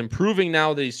is improving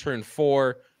now that he's turned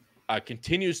 4,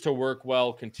 continues to work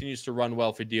well, continues to run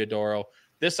well for Diodoro.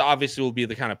 This obviously will be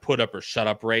the kind of put up or shut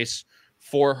up race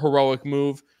for Heroic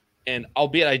Move. And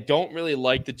albeit I don't really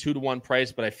like the 2-to-1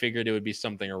 price, but I figured it would be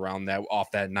something around that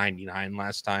off that 99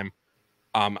 last time.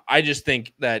 I just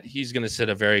think that he's going to sit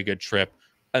a very good trip.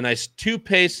 A nice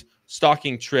 2-pace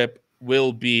stalking trip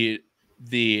will be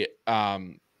the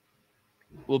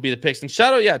picks. And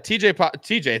shout out,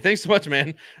 TJ, thanks so much,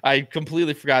 man. I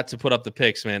completely forgot to put up the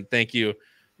picks, man. Thank you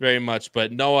very much.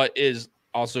 But Noah is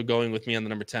also going with me on the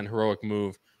number 10 heroic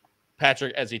move.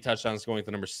 Patrick, as he touched on, is going with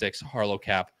the number 6 Harlow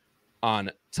Cap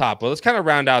on top. Well, let's kind of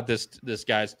round out this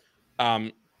guys.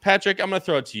 Patrick, I'm going to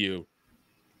throw it to you.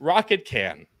 Rocket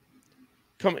Can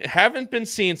haven't been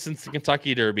seen since the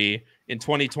Kentucky Derby in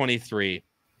 2023.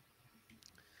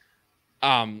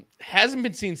 Hasn't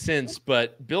been seen since,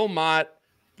 but Bill Mott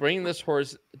bringing this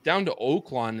horse down to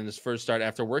Oaklawn in his first start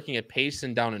after working at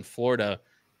Payson down in Florida.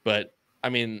 But I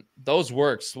mean, those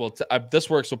works will this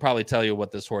works will probably tell you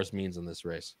what this horse means in this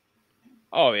race.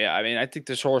 Oh yeah, I mean, I think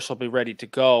this horse will be ready to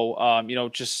go. May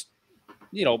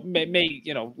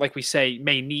like we say,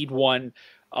 may need one.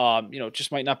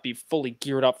 Just might not be fully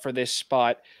geared up for this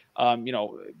spot.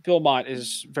 Bill Mott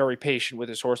is very patient with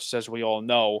his horses, as we all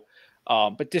know.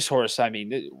 But this horse, I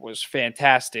mean, it was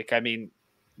fantastic. I mean,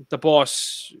 the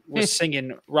boss was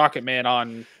singing Rocket Man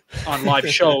on live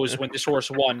shows when this horse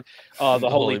won the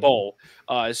Holy Bowl.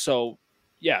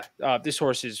 This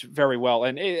horse is very well,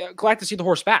 and glad to see the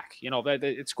horse back.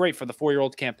 It's great for the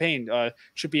 4-year-old campaign.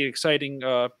 Should be an exciting,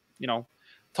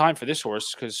 time for this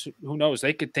horse, because who knows,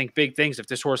 they could think big things if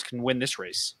this horse can win this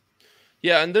race.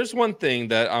 Yeah, and there's one thing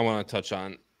that I want to touch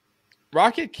on.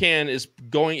 Rocket Can is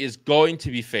going to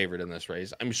be favored in this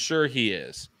race. I'm sure he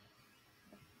is.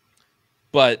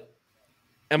 But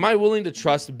am I willing to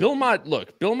trust Bill Mott?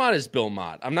 Look, Bill Mott is Bill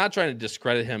Mott. I'm not trying to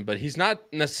discredit him, but he's not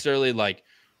necessarily like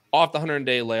off the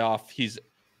 100-day layoff. He's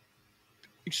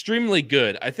extremely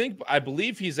good. I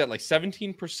believe he's at like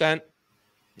 17%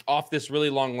 off this really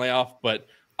long layoff, but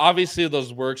obviously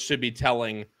those works should be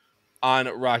telling on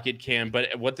Rocket Can.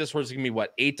 But what this horse is going to be,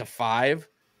 8 to 5?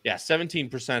 Yeah,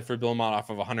 17% for Bill Mott off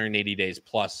of 180 days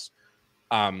plus.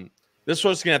 This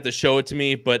horse is going to have to show it to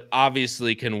me, but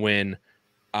obviously can win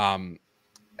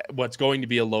what's going to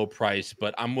be a low price,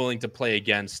 but I'm willing to play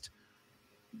against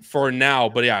for now.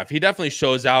 But yeah, if he definitely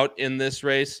shows out in this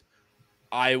race,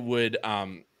 I would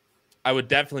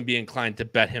definitely be inclined to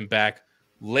bet him back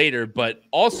later. But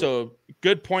also,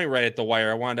 good point right at the wire.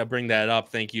 I wanted to bring that up.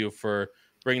 Thank you for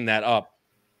bringing that up.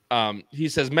 He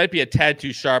says might be a tad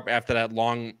too sharp after that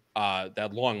long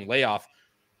layoff.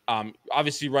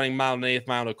 Obviously running mile and 1/8,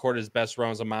 mile and 1/4. His best run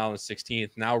was a mile and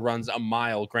 16th. Now runs a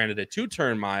mile, granted a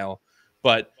 2-turn mile,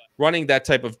 but running that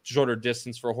type of shorter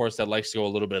distance for a horse that likes to go a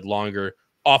little bit longer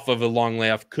off of a long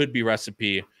layoff could be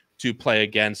recipe to play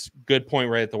against. Good point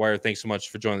right at the wire. Thanks so much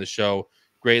for joining the show.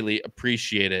 Greatly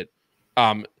appreciate it.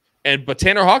 But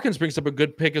Tanner Hawkins brings up a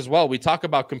good pick as well. We talk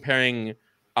about comparing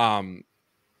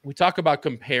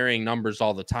numbers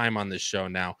all the time on this show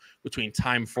now between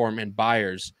time, form, and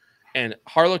buyers. And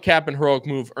Harlow Cap and Heroic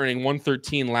Move earning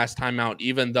 113 last time out,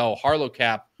 even though Harlow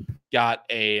Cap got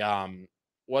a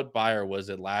what buyer was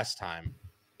it last time?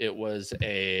 It was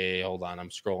hold on, I'm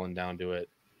scrolling down to it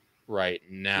right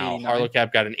now. 89. Harlow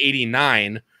Cap got an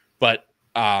 89, but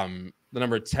the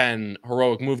number 10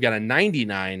 Heroic Move got a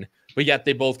 99, but yet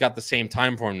they both got the same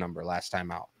time form number last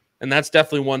time out. And that's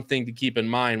definitely one thing to keep in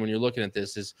mind when you're looking at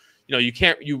this is,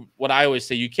 what I always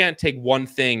say, you can't take one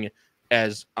thing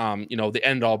as, the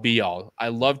end all be all. I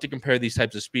love to compare these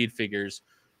types of speed figures.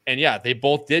 And yeah, they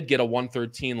both did get a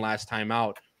 113 last time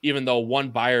out, even though one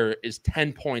buyer is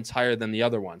 10 points higher than the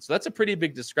other one. So that's a pretty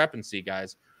big discrepancy,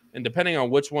 guys. And depending on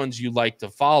which ones you like to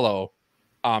follow,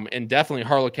 and definitely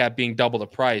Harlow Cap being double the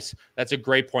price, that's a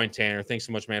great point, Tanner. Thanks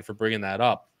so much, man, for bringing that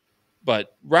up.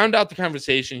 But round out the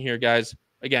conversation here, guys.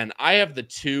 Again, I have the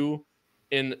 2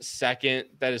 in second.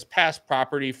 That is past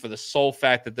property for the sole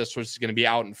fact that this horse is going to be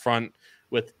out in front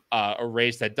with a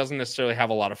race that doesn't necessarily have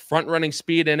a lot of front running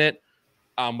speed in it,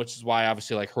 which is why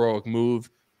obviously like Heroic Move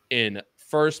in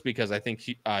first, because I think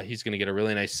he's going to get a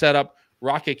really nice setup.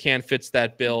 Rocket Can fits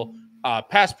that bill.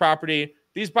 Past property,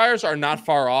 these buyers are not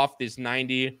far off. This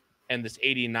 90 and this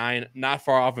 89, not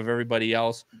far off of everybody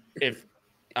else. If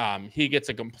he gets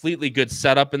a completely good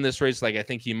setup in this race, like I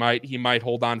think he might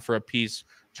hold on for a piece.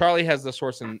 Charlie has this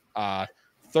horse in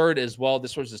third as well.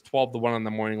 This horse is 12 to 1 on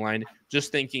the morning line.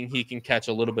 Just thinking he can catch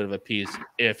a little bit of a piece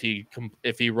if he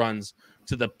runs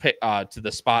to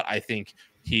the spot. I think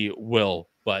he will.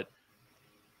 But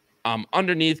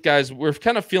underneath, guys, we're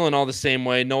kind of feeling all the same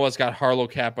way. Noah's got Harlow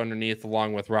Cap underneath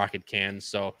along with Rocket Can.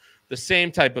 So the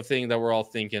same type of thing that we're all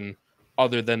thinking,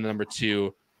 other than the number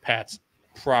 2, Pat's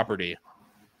property.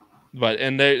 But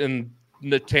and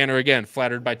Tanner, again,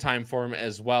 flattered by time form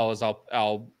as well, as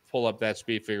I'll pull up that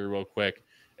speed figure real quick,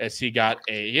 as he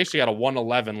actually got a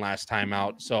 111 last time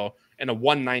out. So, and a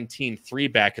 119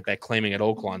 3-back at that claiming at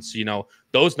Oaklawn. So,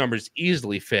 those numbers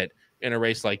easily fit in a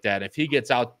race like that. If he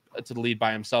gets out to the lead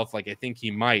by himself, like I think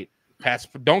he might,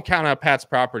 don't count out Pat's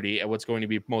property at what's going to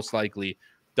be most likely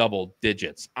double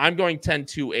digits. I'm going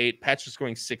 10-2-8. Patrick's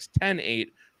going 6-10-8.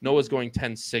 Noah's going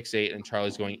 10-6-8, and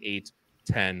Charlie's going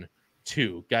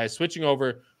 8-10-2. Guys, switching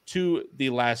over to the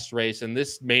last race, and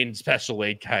this main special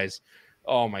weight, guys.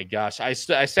 Oh my gosh. I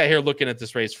sat here looking at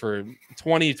this race for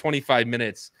 20-25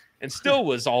 minutes and still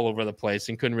was all over the place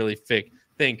and couldn't really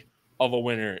think of a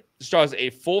winner. This draws a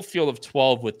full field of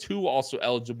 12 with 2 also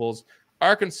eligibles.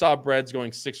 Arkansas breds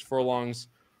going 6 furlongs.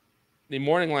 The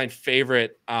morning line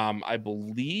favorite, I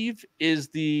believe, is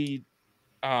the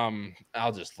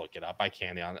I'll just look it up. I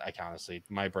can't honestly,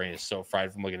 my brain is so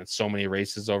fried from looking at so many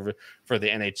races over for the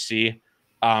NHC.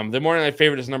 The morning line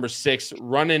favorite is number 6,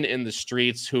 Running in the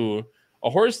Streets, a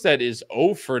horse that is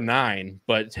 0 for 9,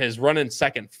 but has run in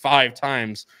second 5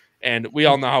 times. And we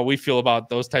all know how we feel about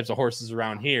those types of horses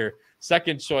around here.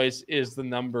 Second choice is the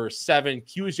number 7,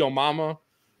 Q's Yo Mama.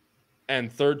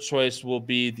 And third choice will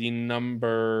be the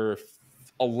number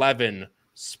 11,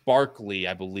 Sparkly,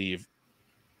 I believe.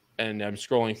 And I'm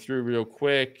scrolling through real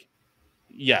quick.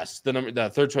 Yes,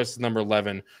 the third choice is number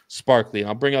 11, Sparkly. And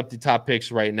I'll bring up the top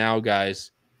picks right now,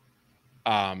 guys.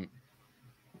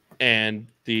 And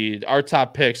our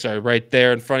top picks are right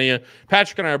there in front of you.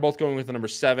 Patrick and I are both going with the number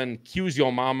 7, Q's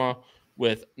Yo Mama,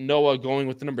 with Noah going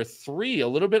with the number 3, a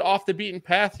little bit off the beaten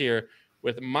path here,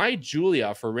 with My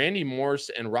Julia for Randy Morse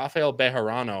and Rafael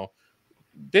Bejarano.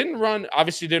 Didn't run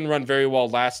very well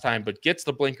last time, but gets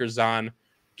the blinkers on,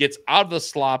 gets out of the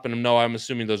slop, and Noah, I'm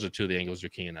assuming those are 2 of the angles you're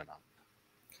keying in on.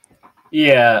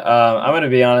 Yeah, I'm going to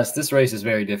be honest. This race is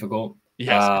very difficult.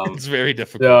 Yes, it's very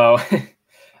difficult. So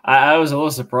I was a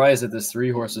little surprised that this 3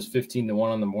 horse is 15-1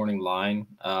 on the morning line.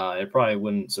 It probably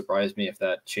wouldn't surprise me if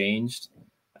that changed.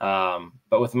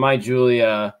 But with My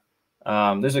Julia,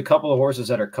 there's a couple of horses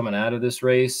that are coming out of this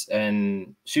race,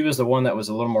 and she was the one that was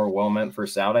a little more well-meant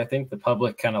first out. I think the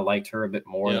public kind of liked her a bit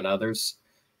more than others.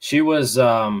 She was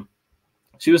a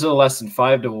little less than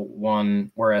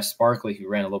 5-1, whereas Sparkly, who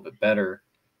ran a little bit better,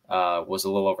 was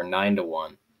a little over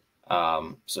 9-1.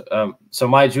 So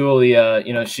My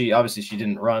Julia, she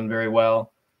didn't run very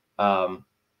well.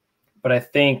 But I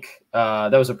think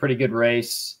that was a pretty good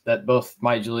race that both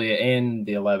My Julia and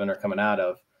the 11 are coming out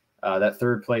of. That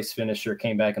third place finisher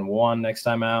came back and won next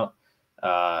time out.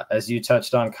 As you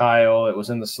touched on, Kyle, it was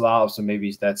in the slop, so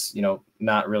maybe that's,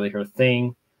 not really her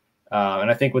thing.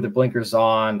 And I think with the blinkers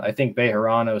on, I think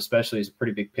Bejarano especially is a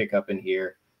pretty big pickup in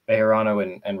here.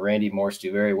 Bejarano and Randy Morse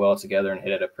do very well together and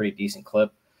hit at a pretty decent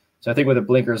clip. So I think with the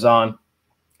blinkers on,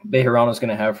 Bejarano is going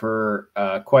to have her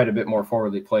quite a bit more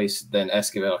forwardly placed than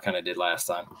Esquivel kind of did last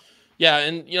time. Yeah,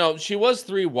 and, she was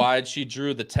 3 wide. She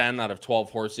drew the 10 out of 12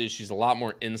 horses. She's a lot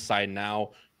more inside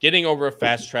now, getting over a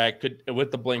fast track with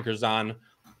the blinkers on,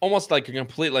 almost like a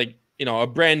complete, a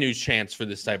brand new chance for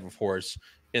this type of horse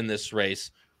in this race.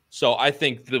 So I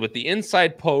think that with the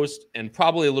inside post and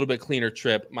probably a little bit cleaner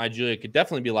trip, My Julia could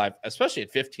definitely be live, especially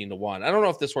at 15-1. I don't know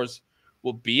if this horse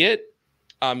will be it.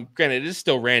 Granted, it is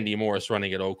still Randy Morris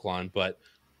running at Oaklawn, but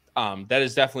that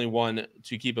is definitely one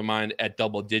to keep in mind at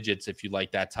double digits if you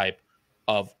like that type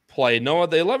of play. Noah,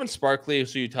 the 11 Sparkly,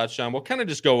 so you touched on. We'll kind of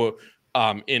just go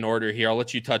in order here. I'll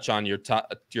let you touch on your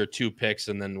 2 picks,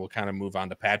 and then we'll kind of move on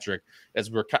to Patrick, as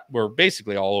we're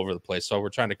basically all over the place. So we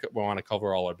want to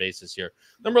cover all our bases here.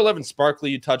 Number 11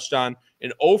 Sparkly, you touched on,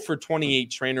 an 0 for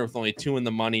 28 trainer with only 2 in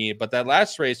the money, but that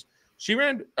last race, she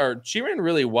ran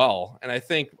really well. And I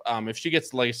think if she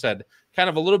gets, like I said, kind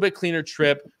of a little bit cleaner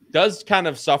trip, does kind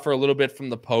of suffer a little bit from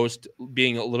the post,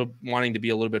 wanting to be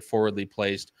a little bit forwardly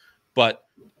placed, but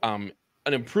an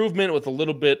improvement with a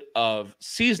little bit of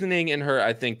seasoning in her,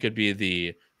 I think, could be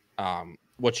the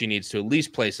what she needs to at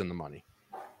least place in the money.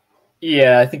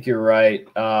 Yeah, I think you're right.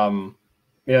 I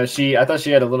thought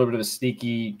she had a little bit of a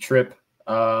sneaky trip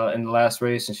in the last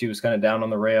race, and she was kind of down on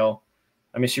the rail.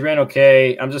 I mean, she ran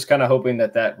okay. I'm just kind of hoping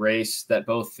that race that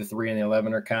both the 3 and the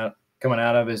 11 are coming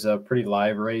out of is a pretty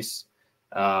live race.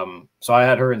 So I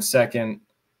had her in second.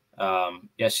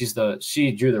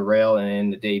 She drew the rail in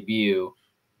the debut.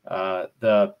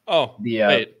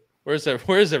 Wait, where's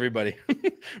everybody?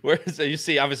 You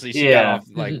see, obviously she got off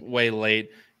way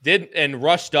late, and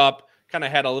rushed up, kind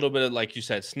of had a little bit of, like you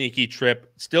said, sneaky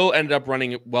trip, still ended up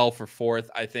running well for 4th.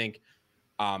 I think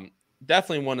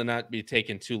definitely one to not be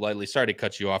taken too lightly. Sorry to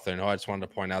cut you off there. No, I just wanted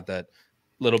to point out that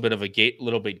little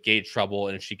bit gate trouble,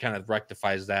 and she kind of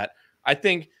rectifies that. I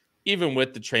think even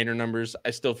with the trainer numbers,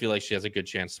 I still feel like she has a good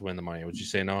chance to win the money. Would you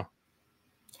say, Noah?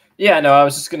 Yeah, no, I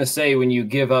was just gonna say when you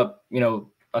give up,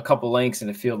 a couple lengths in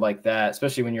a field like that,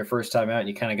 especially when you're first time out and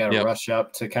you kind of got to rush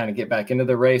up to kind of get back into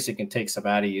the race, it can take some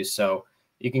out of you. So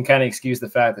you can kind of excuse the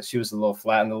fact that she was a little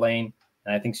flat in the lane,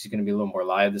 and I think she's going to be a little more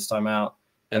live this time out.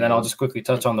 And then I'll just quickly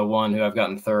touch on the one who I've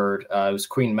gotten third. It was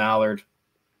Queen Mallard,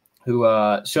 who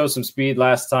showed some speed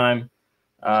last time.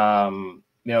 It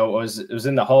was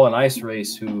in the Hull and Ice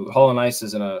race. Hull and Ice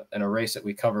is in a race that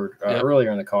we covered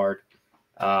earlier in the card.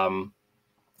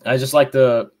 I just like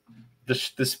the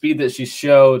speed that she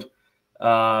showed.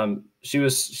 She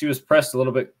was pressed a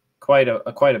little bit, quite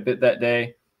a bit that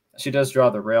day. She does draw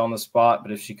the rail on the spot,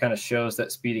 but if she kind of shows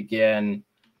that speed again,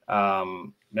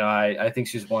 I think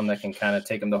she's one that can kind of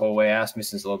take him the whole way.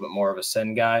 Asmussen's a little bit more of a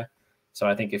send guy, so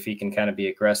I think if he can kind of be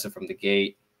aggressive from the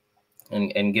gate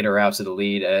and get her out to the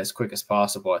lead as quick as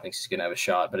possible, I think she's gonna have a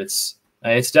shot. But it's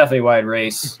definitely wide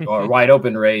race or wide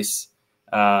open race.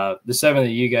 The 7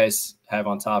 that you guys have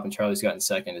on top and Charlie's got in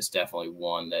second is definitely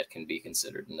one that can be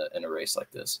considered in a race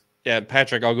like this. Yeah,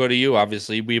 Patrick, I'll go to you.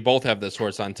 Obviously, we both have this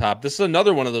horse on top. This is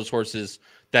another one of those horses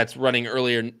that's running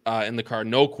earlier in the card.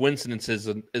 No Coincidences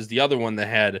is the other one that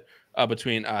had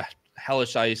between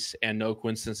Hellish Ice and No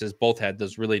Coincidences. Both had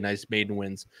those really nice maiden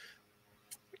wins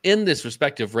in this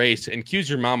respective race. And Q's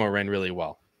Your Mama ran really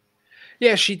well.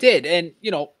 Yeah, she did. And,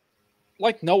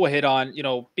 like Noah hit on,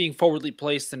 being forwardly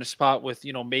placed in a spot with,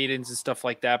 maidens and stuff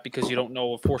like that, because you don't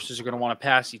know if horses are going to want to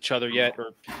pass each other yet,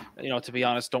 or, to be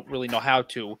honest, don't really know how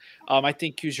to. I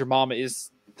think Q's Your Mama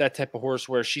is that type of horse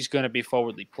where she's going to be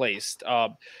forwardly placed.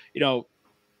 I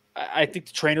think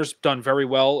the trainer's done very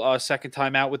well second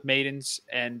time out with maidens.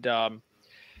 And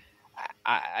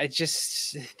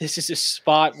this is a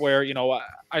spot where,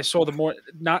 I saw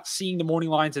not seeing the morning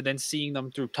lines and then seeing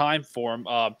them through time form.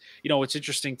 It's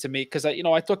interesting to me because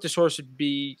I thought this horse would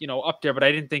be, up there, but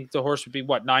I didn't think the horse would be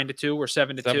 9-2 or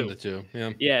 7-2. 7-2.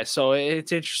 Yeah. Yeah. So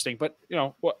it's interesting, but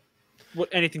what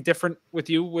anything different with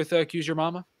you with Q's Your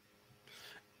Mama?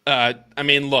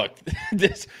 Look,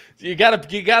 this you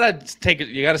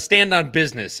gotta stand on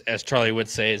business, as Charlie would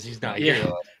say, as he's not here.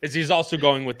 As he's also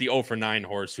going with the 0 for 9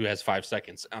 horse who has 5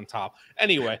 seconds on top.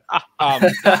 Anyway,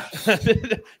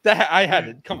 that I had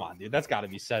it. Come on, dude, that's got to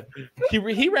be said. He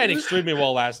ran extremely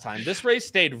well last time. This race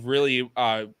stayed really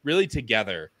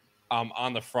together.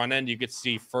 On the front end, you could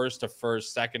see first to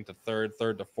first, second to third,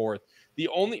 third to fourth. The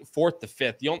only fourth to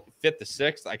fifth, the only fifth to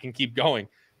sixth. I can keep going.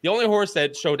 The only horse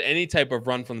that showed any type of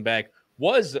run from the back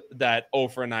was that 0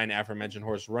 for 9 aforementioned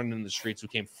horse running in the streets, who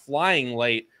came flying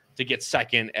late to get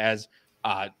second, as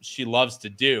she loves to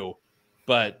do.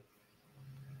 But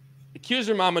Q's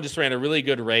Your Mama just ran a really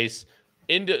good race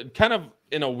kind of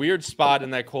in a weird spot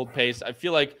in that cold pace. I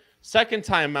feel like second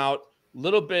time out,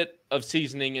 little bit of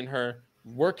seasoning in her,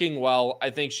 working well.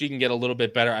 I think she can get a little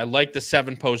bit better. I like the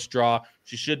 7-post draw.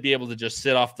 She should be able to just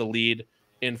sit off the lead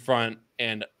in front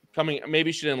and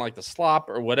maybe she didn't like the slop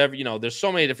or whatever. There's so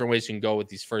many different ways you can go with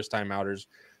these first time outers.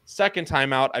 Second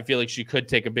time out, I feel like she could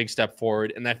take a big step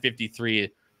forward, and that 53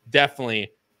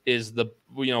 definitely is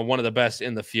one of the best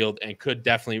in the field and could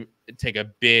definitely take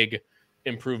a big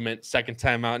improvement second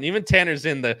time out. And even Tanner's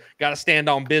in the gotta stand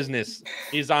on business.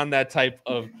 He's on that type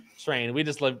of train. We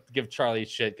just love to give Charlie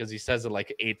shit because he says it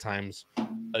like 8 times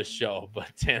a show.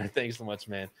 But Tanner, thanks so much,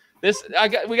 man.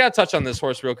 We gotta touch on this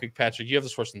horse real quick, Patrick. You have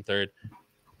this horse in third.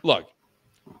 Look,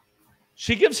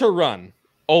 she gives her run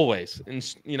always. And,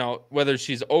 whether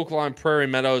she's Oaklawn, Prairie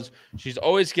Meadows, she's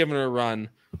always given her a run.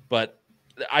 But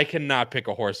I cannot pick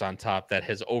a horse on top that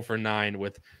has 0 for 9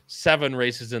 with 7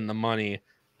 races in the money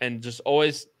and just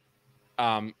always,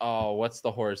 what's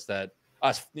the horse that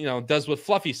does what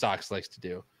Fluffy Socks likes to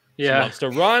do? Yeah. She loves to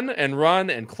run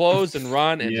and close and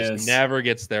run and just never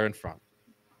gets there in front.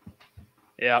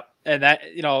 Yeah. And that,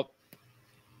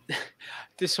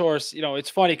 this horse, it's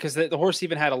funny because the horse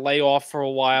even had a layoff for a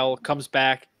while, comes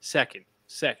back second.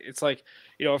 It's like,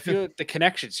 if you the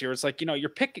connections here, it's like, you're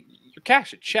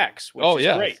cashing checks. Which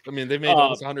is great. I mean, they made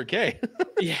almost 100K.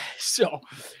 Yeah. So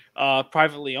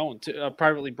privately owned,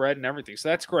 privately bred and everything. So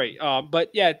that's great. But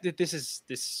yeah, this is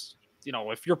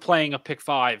if you're playing a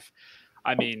Pick5,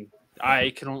 I mean,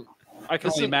 I can only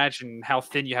imagine how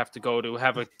thin you have to go to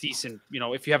have a decent,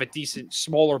 if you have a decent,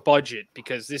 smaller budget,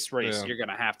 because this race you're going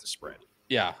to have to spread.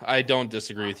 Yeah, I don't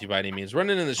disagree with you by any means.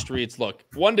 Running in the streets, look,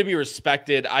 one to be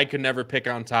respected. I could never pick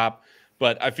on top,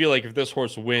 but I feel like if this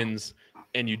horse wins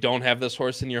and you don't have this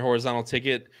horse in your horizontal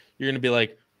ticket, you're going to be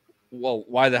like, well,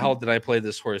 why the hell did I play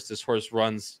this horse? This horse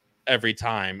runs every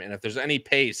time. And if there's any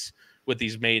pace with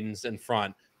these maidens in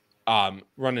front,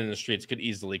 running in the streets could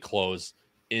easily close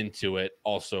into it.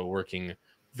 Also working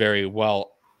very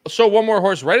well. So one more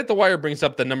horse right at the wire brings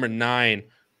up the number 9,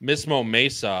 Mismo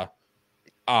Mesa.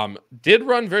 Did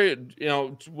run very,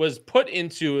 was put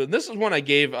into, and this is one I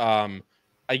gave a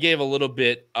little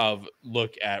bit of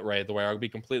look at right at the wire. I'll be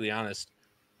completely honest.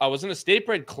 I was in a state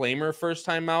bred claimer first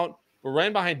time out. We're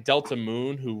right behind Delta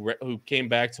Moon, who came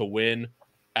back to win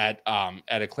at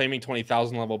a claiming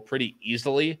 20,000 level pretty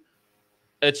easily.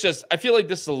 It's just, I feel like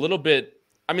this is a little bit,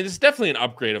 I mean, this is definitely an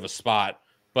upgrade of a spot,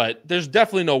 but there's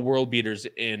definitely no world beaters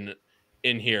in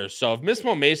here. So if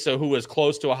Mismo Mesa, who was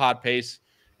close to a hot pace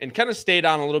and kind of stayed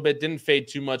on a little bit, didn't fade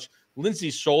too much.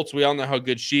 Lindsay Schultz, we all know how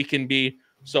good she can be.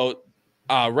 So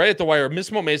right at the wire,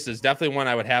 Mismo Mesa is definitely one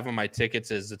I would have on my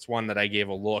tickets. It's one that I gave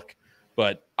a look,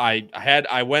 but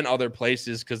I went other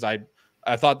places because I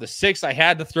thought the 6 I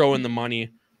had to throw in the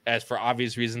money, as for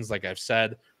obvious reasons, like I've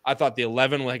said. I thought the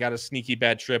 11 I got a sneaky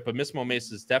bad trip, but Mismo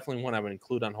Mesa is definitely one I would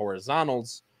include on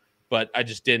horizontals, but I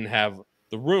just didn't have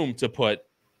the room to put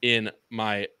in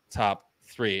my top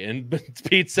 3. And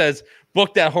Pete says,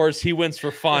 book that horse. He wins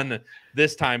for fun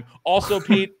this time. Also,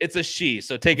 Pete, it's a she,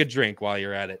 so take a drink while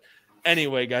you're at it.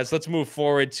 Anyway, guys, let's move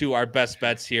forward to our best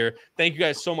bets here. Thank you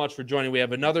guys so much for joining. We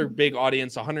have another big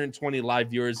audience, 120 live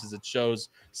viewers as it shows,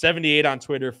 78 on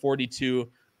Twitter, 42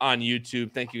 on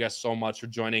YouTube. Thank you guys so much for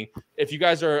joining. If you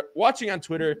guys are watching on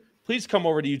Twitter, please come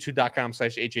over to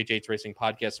youtube.com/HHH Racing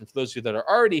Podcast. And for those of you that are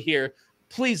already here,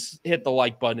 please hit the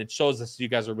like button. It shows us you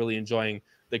guys are really enjoying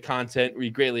the content.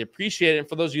 We greatly appreciate it. And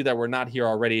for those of you that were not here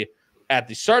already at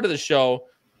the start of the show,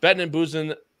 Bettin and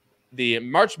Boozin, the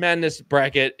March Madness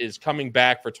bracket is coming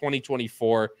back for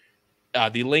 2024.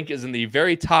 The link is in the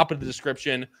very top of the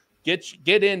description. Get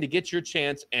in to get your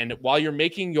chance. And while you're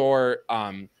making your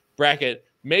bracket,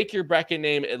 make your bracket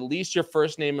name at least your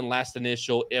first name and last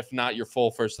initial, if not your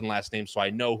full first and last name, so I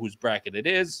know whose bracket it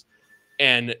is.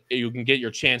 And you can get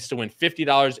your chance to win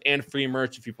 $50 and free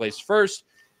merch if you place first.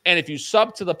 And if you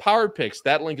sub to the Powered Picks,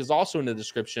 that link is also in the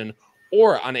description,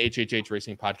 or on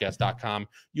hhhracingpodcast.com.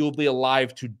 You'll be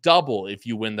alive to double if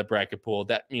you win the bracket pool.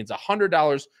 That means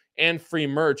 $100 and free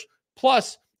merch.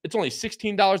 Plus, it's only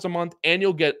 $16 a month, and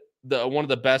you'll get one of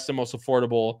the best and most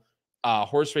affordable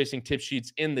horse racing tip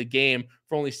sheets in the game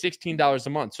for only $16 a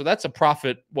month. So that's a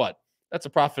profit. What? That's a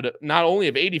profit not only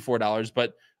of $84,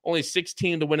 but only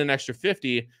 $16 to win an extra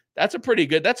 $50. That's a pretty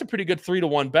good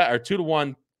 3-to-1 bet, or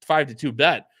 2-to-1, 5-to-2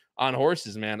 bet on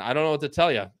horses, man. I don't know what to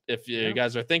tell you. If you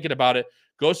guys are thinking about it,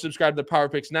 go subscribe to the Power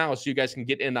Picks now so you guys can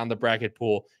get in on the bracket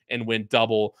pool and win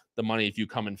double the money if you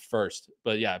come in first.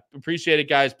 But yeah, appreciate it,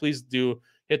 guys. Please do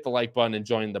hit the like button and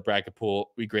join the bracket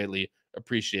pool. We greatly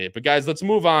appreciate it. But guys, let's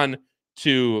move on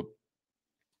to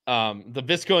the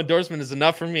Visco endorsement is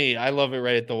enough for me. I love it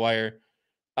right at the wire.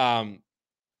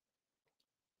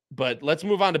 But let's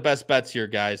move on to best bets here,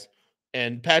 guys.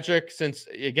 And Patrick, since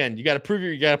again you got to prove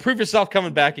yourself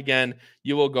coming back again,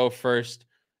 you will go first.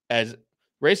 As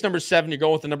race number 7, you're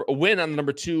going with a win on the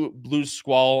number 2 Blue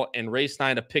Squall, and race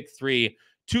 9 a pick 3,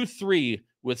 2-3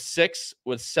 with 6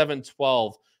 with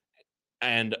 7-12.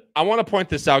 And I want to point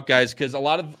this out, guys, because a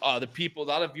lot of a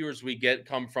lot of viewers we get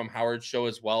come from Howard's show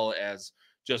as well as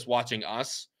just watching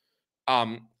us.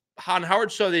 On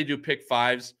Howard's show, they do pick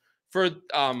 5s. For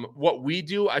what we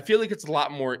do, I feel like it's a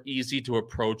lot more easy to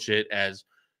approach it as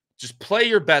just play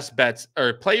your best bets,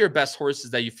 or play your best horses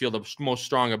that you feel the most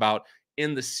strong about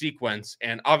in the sequence.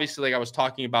 And obviously, like I was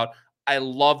talking about, I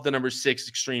love the number 6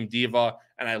 Extreme Diva,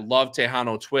 and I love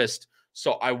Tejano Twist.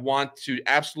 So I want to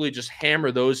absolutely just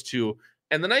hammer those two.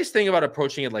 And the nice thing about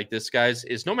approaching it like this, guys,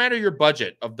 is no matter your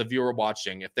budget of the viewer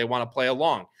watching, if they want to play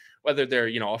along, whether they're, a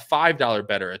 $5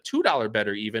 bettor, a $2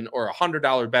 bettor even, or a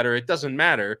 $100 bettor, it doesn't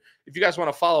matter. If you guys want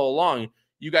to follow along,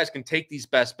 you guys can take these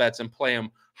best bets and play them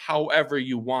however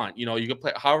you want. You can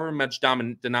play however much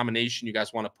denomination you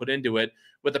guys want to put into it.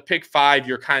 With a pick 5,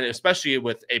 you're kind of, especially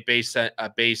with a base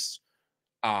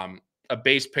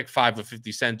pick 5 of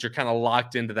 50 cents, you're kind of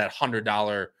locked into that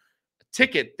 $100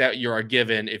 ticket that you are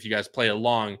given if you guys play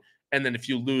along. And then if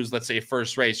you lose, let's say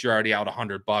first race, you're already out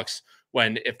 $100.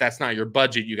 When if that's not your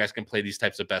budget, you guys can play these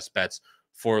types of best bets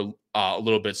for a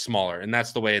little bit smaller. And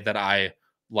that's the way that I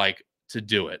like to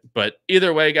do it. But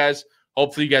either way, guys,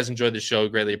 hopefully you guys enjoyed the show.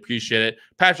 Greatly appreciate it.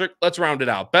 Patrick, let's round it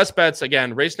out. Best bets,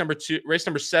 again, race number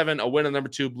 7, a win on number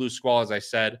 2, Blue Squall, as I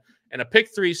said. And a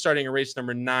pick 3 starting in race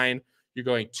number 9. You're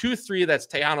going 2-3, that's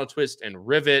Tejano Twist and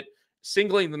Rivet.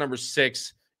 Singling the number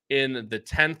 6 in the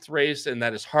 10th race, and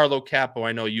that is Harlow Capo.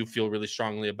 I know you feel really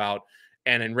strongly about.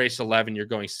 And in race 11, you're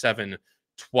going 7-12.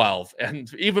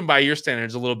 And even by your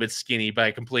standards, a little bit skinny, but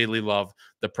I completely love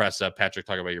the press up. Patrick,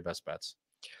 talk about your best bets.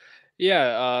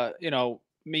 Yeah,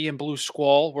 me and Blue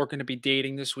Squall, we're going to be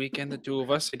dating this weekend, the two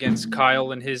of us, against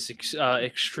Kyle and his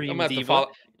Extreme Diva.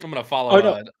 I'm going to follow Oh,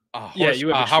 no. horse, you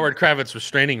have Howard Kravitz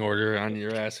restraining order on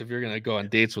your ass if you're going to go on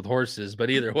dates with horses. But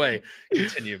either way,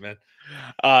 continue, man.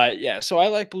 Yeah, so I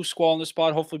like Blue Squall in the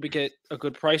spot. Hopefully we get a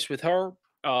good price with her.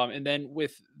 And then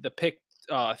with the pick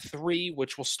 3,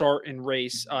 which will start in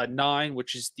race 9,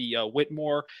 which is the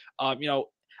Whitmore.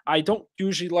 I don't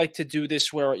usually like to do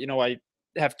this where, I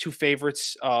have two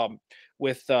favorites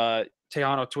with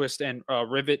Tejano Twist and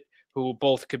Rivet, who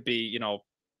both could be,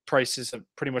 prices of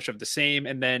pretty much of the same.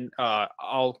 And then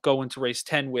I'll go into race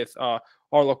 10 with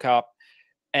Arlo Cop.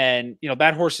 And,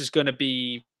 that horse is going to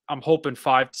be, I'm hoping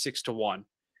 5 to 6 to 1.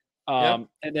 And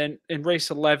then in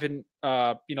race 11,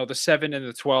 the 7 and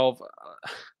the 12,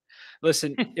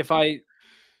 listen, if I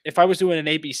was doing an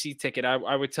ABC ticket,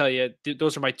 I would tell you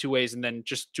those are my 2As, and then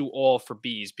just do all for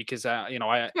Bs because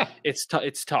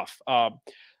it's tough.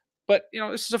 But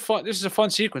this is a fun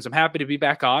sequence. I'm happy to be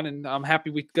back on, and I'm happy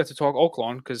we got to talk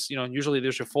Oaklawn because usually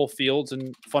there's your full fields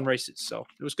and fun races, so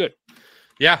it was good.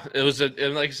 Yeah, it was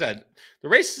and like I said, the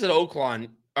races at Oaklawn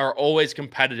are always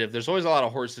competitive. There's always a lot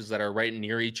of horses that are right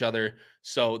near each other.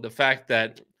 So the fact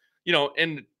that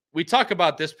and we talk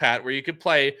about this, Pat, where you could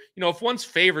play, if one's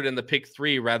favored in the pick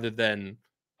 3 rather than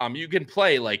you can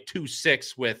play like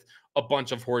 2-6 with a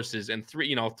bunch of horses and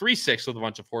 3-6 with a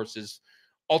bunch of horses,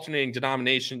 alternating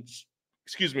denominations,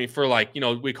 for like,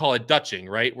 we call it Dutching,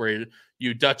 right? Where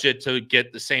you Dutch it to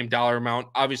get the same dollar amount.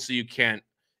 Obviously you can't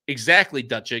exactly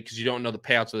Dutch it because you don't know the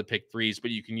payouts of the pick 3s,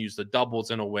 but you can use the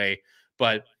doubles in a way.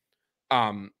 But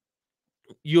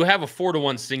you have a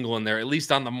 4-to-1 single in there, at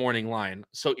least on the morning line.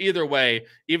 So either way,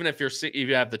 even if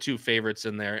you have the two favorites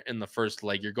in there in the first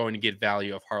leg, you're going to get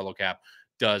value if Harlow Cap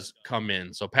does come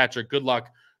in. So Patrick, good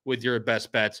luck with your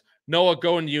best bets. Noah,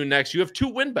 going to you next. You have 2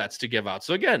 win bets to give out.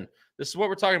 So again, this is what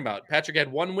we're talking about. Patrick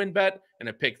had 1 win bet and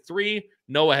a pick 3.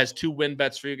 Noah has 2 win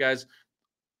bets for you guys.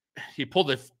 He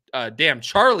pulled a damn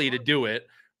Charlie to do it,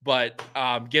 but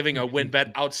giving a win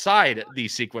bet outside the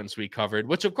sequence we covered,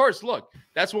 which of course, look,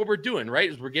 that's what we're doing, right?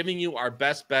 Is we're giving you our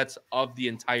best bets of the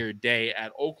entire day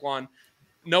at Oaklawn.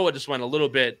 Noah just went a little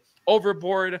bit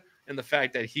overboard in the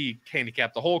fact that he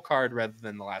handicapped the whole card rather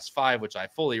than the last 5, which I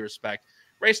fully respect.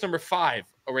 Race number 5,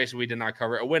 a race we did not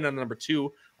cover, a win on number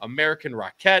 2, American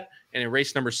Rocket, and in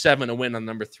race number 7, a win on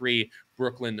number 3,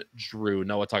 Brooklyn Drew.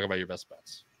 Noah, talk about your best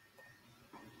bets.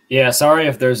 Yeah, sorry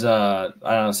if there's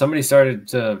somebody started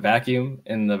to vacuum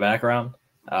in the background.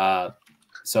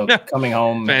 So coming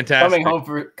home, fantastic.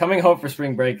 Coming home for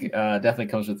spring break definitely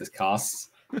comes with its costs.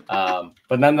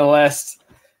 But nonetheless,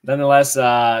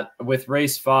 with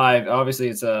race 5, obviously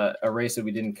it's a race that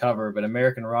we didn't cover, but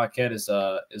American Rocket is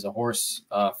a horse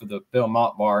for the Bill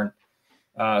Mott barn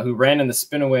who ran in the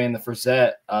Spinaway in the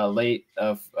Frazette late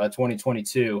of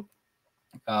 2022.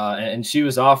 And she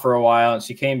was off for a while, and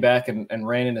she came back and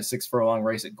ran in a 6 furlong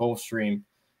race at Gulfstream.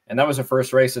 And that was her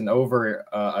first race in over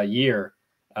a year,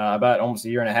 about almost a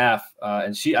year and a half.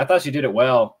 And I thought she did it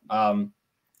well.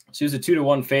 She was a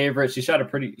 2-to-1 favorite. She's had a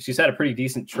pretty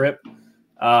decent trip.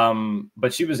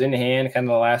 But she was in hand kind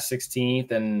of the last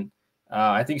 16th. And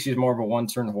I think she's more of a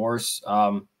 1-turn horse.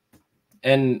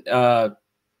 And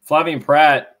Flavian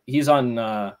Pratt, he's on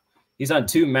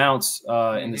 2 mounts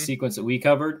in the sequence that we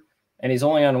covered. And he's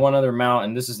only on 1 other mount,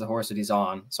 and this is the horse that he's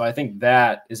on. So I think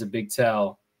that is a big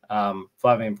tell.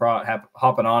 Flavian Pratt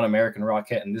hopping on American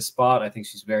Rocket in this spot. I think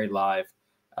she's very live.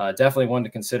 Definitely one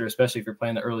to consider, especially if you're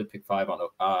playing the early pick 5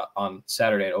 on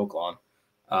Saturday at Oaklawn.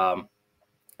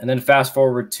 And then fast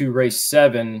forward to race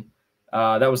 7.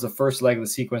 That was the first leg of the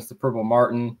sequence, the Purple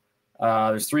Martin.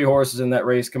 There's 3 horses in that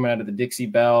race coming out of the Dixie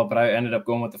Belle, but I ended up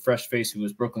going with the fresh face, who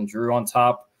was Brooklyn Drew on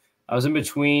top. I was in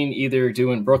between either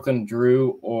doing Brooklyn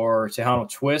Drew or Tejano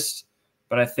Twist,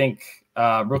 but I think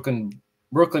Brooklyn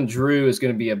Drew is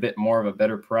going to be a bit more of a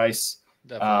better price.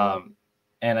 And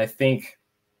I think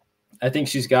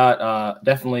she's got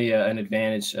definitely an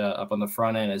advantage up on the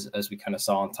front end as we kind of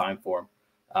saw in time form.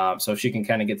 So if she can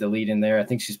kind of get the lead in there, I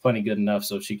think she's plenty good enough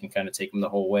so she can kind of take them the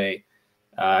whole way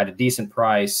at a decent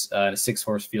price and a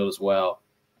 6-horse field as well.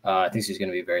 I think she's going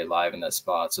to be very live in that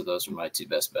spot. So those are my 2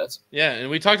 best bets. Yeah, and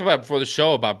we talked about before the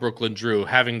show about Brooklyn Drew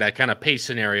having that kind of pace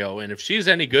scenario, and if she's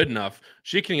any good enough,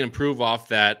 she can improve off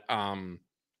that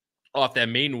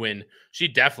main win. She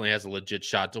definitely has a legit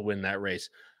shot to win that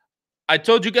race. I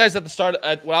told you guys at the start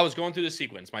when I was going through the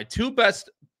sequence, my 2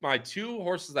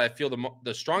 horses that I feel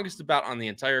the strongest about on the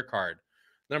entire card: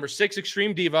 number 6,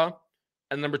 Extreme Diva,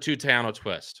 and number 2, Tejano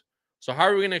Twist. So how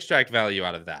are we going to extract value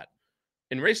out of that?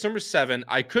 In race number 7,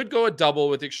 I could go a double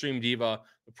with Extreme Diva.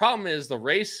 The problem is the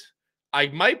race I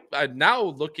might now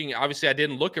looking. Obviously, I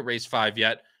didn't look at race 5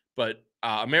 yet, but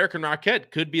American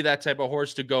Rocket could be that type of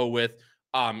horse to go with.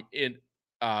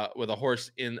 With a horse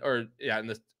in, or yeah, in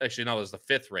the actually no, it was the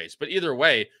 5th race. But either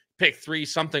way, pick 3,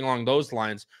 something along those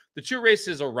lines. The 2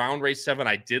 races around race 7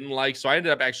 I didn't like, so I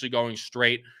ended up actually going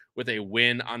straight with a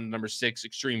win on number 6,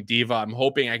 Extreme Diva. I'm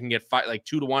hoping I can get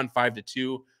 2-1,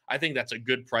 5-2. I think that's a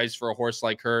good price for a horse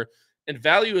like her. And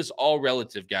value is all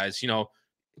relative, guys. You know,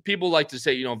 people like to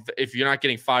say, you know, if you're not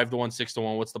getting 5-1,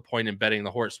 6-1, what's the point in betting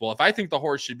the horse? Well, if I think the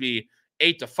horse should be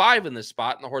 8-5 in this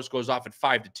spot and the horse goes off at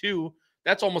 5-2,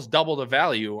 that's almost double the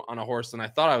value on a horse than I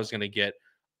thought I was going to get.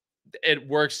 It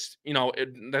works, you know,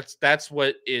 that's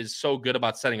what is so good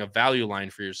about setting a value line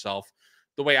for yourself.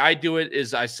 The way I do it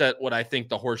is I set what I think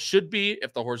the horse should be.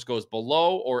 If the horse goes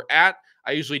below or at,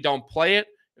 I usually don't play it.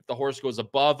 If the horse goes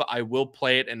above, I will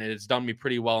play it, and it has done me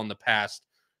pretty well in the past.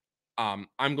 I'm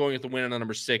going with the win on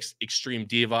number 6, Extreme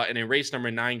Diva. And in race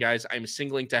number 9, guys, I'm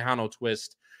singling Tejano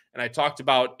Twist. And I talked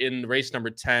about in race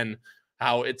number 10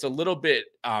 how it's a little bit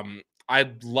I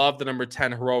love the number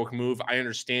 10 Heroic Move. I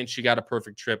understand she got a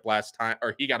perfect trip last time,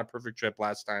 or he got a perfect trip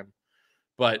last time,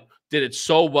 but did it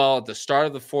so well at the start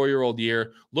of the 4-year-old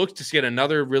year. Looked to get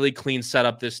another really clean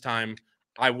setup this time.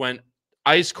 I went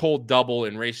ice cold double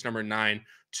in race number 9,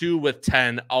 2 with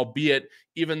 10, albeit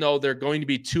even though they're going to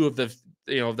be 2 of the,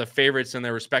 you know, the favorites in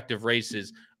their respective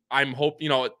races. I'm hoping, you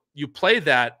know, you play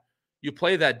that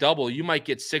double, you might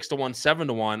get 6-1,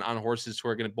 7-1 on horses who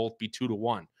are going to both be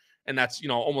 2-1. And that's, you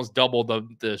know, almost double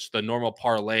the normal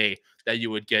parlay that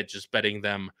you would get just betting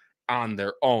them on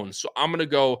their own. So I'm going to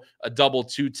go a double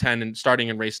 2-10 and starting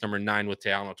in race number 9 with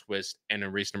Tejano Twist, and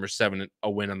in race number 7, a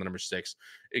win on the number 6,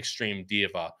 Extreme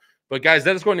Diva. But guys,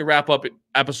 that is going to wrap up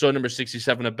episode number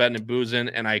 67 of Bettin and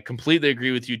Boozin. And I completely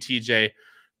agree with you, TJ.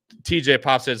 TJ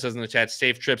Pop says in the chat,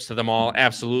 safe trips to them all.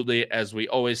 Absolutely. As we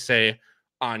always say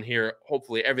on here,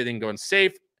 hopefully everything going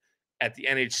safe at the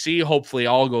NHC. Hopefully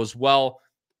all goes well.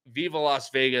 Viva Las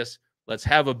Vegas. Let's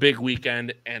have a big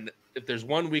weekend. And if there's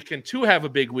one weekend to have a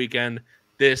big weekend,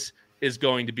 this is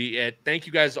going to be it. Thank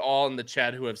you guys all in the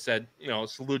chat who have said, you know,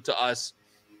 salute to us.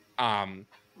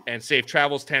 And safe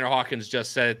travels. Tanner Hawkins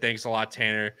just said it. Thanks a lot,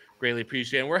 Tanner. Greatly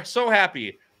appreciate it. And we're so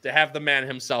happy to have the man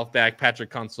himself back,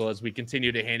 Patrick Kunsel, as we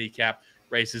continue to handicap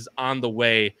races on the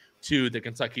way to the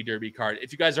Kentucky Derby card.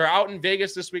 If you guys are out in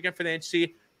Vegas this weekend for the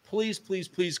NHC,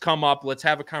 please come up. Let's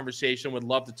have a conversation. Would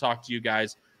love to talk to you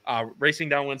guys. Racing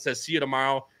Downwind says, see you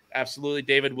tomorrow. Absolutely,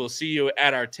 David. We'll see you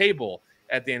at our table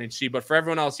at the NHC. But for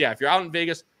everyone else, yeah, if you're out in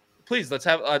Vegas, please, let's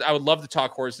have, I would love to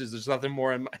talk horses. There's nothing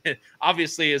more in my,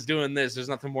 obviously as doing this, there's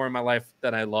nothing more in my life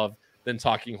that I love than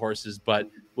talking horses. But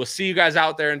we'll see you guys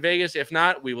out there in Vegas. If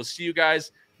not, we will see you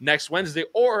guys next Wednesday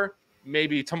or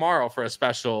maybe tomorrow for a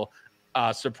special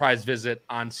surprise visit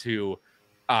onto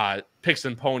Picks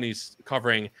and Ponies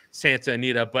covering Santa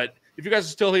Anita. But if you guys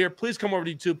are still here, please come over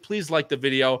to YouTube. Please like the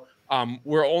video.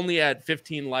 We're only at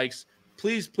 15 likes.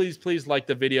 Please like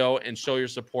the video and show your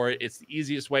support. It's the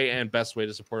easiest way and best way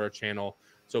to support our channel.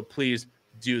 So please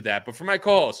do that. But for my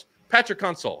co-hosts, Patrick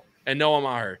Kunsel and Noah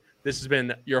Maher, this has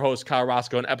been your host, Kyle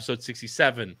Roscoe, in episode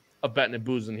 67 of Bettin and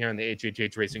Boozin here on the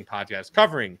HHH Racing Podcast,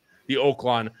 covering the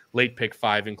Oaklawn late pick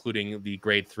 5, including the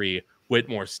grade 3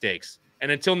 Whitmore stakes. And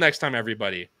until next time,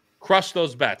 everybody, crush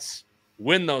those bets,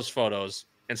 win those photos,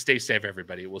 and stay safe,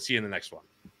 everybody. We'll see you in the next one.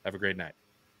 Have a great night.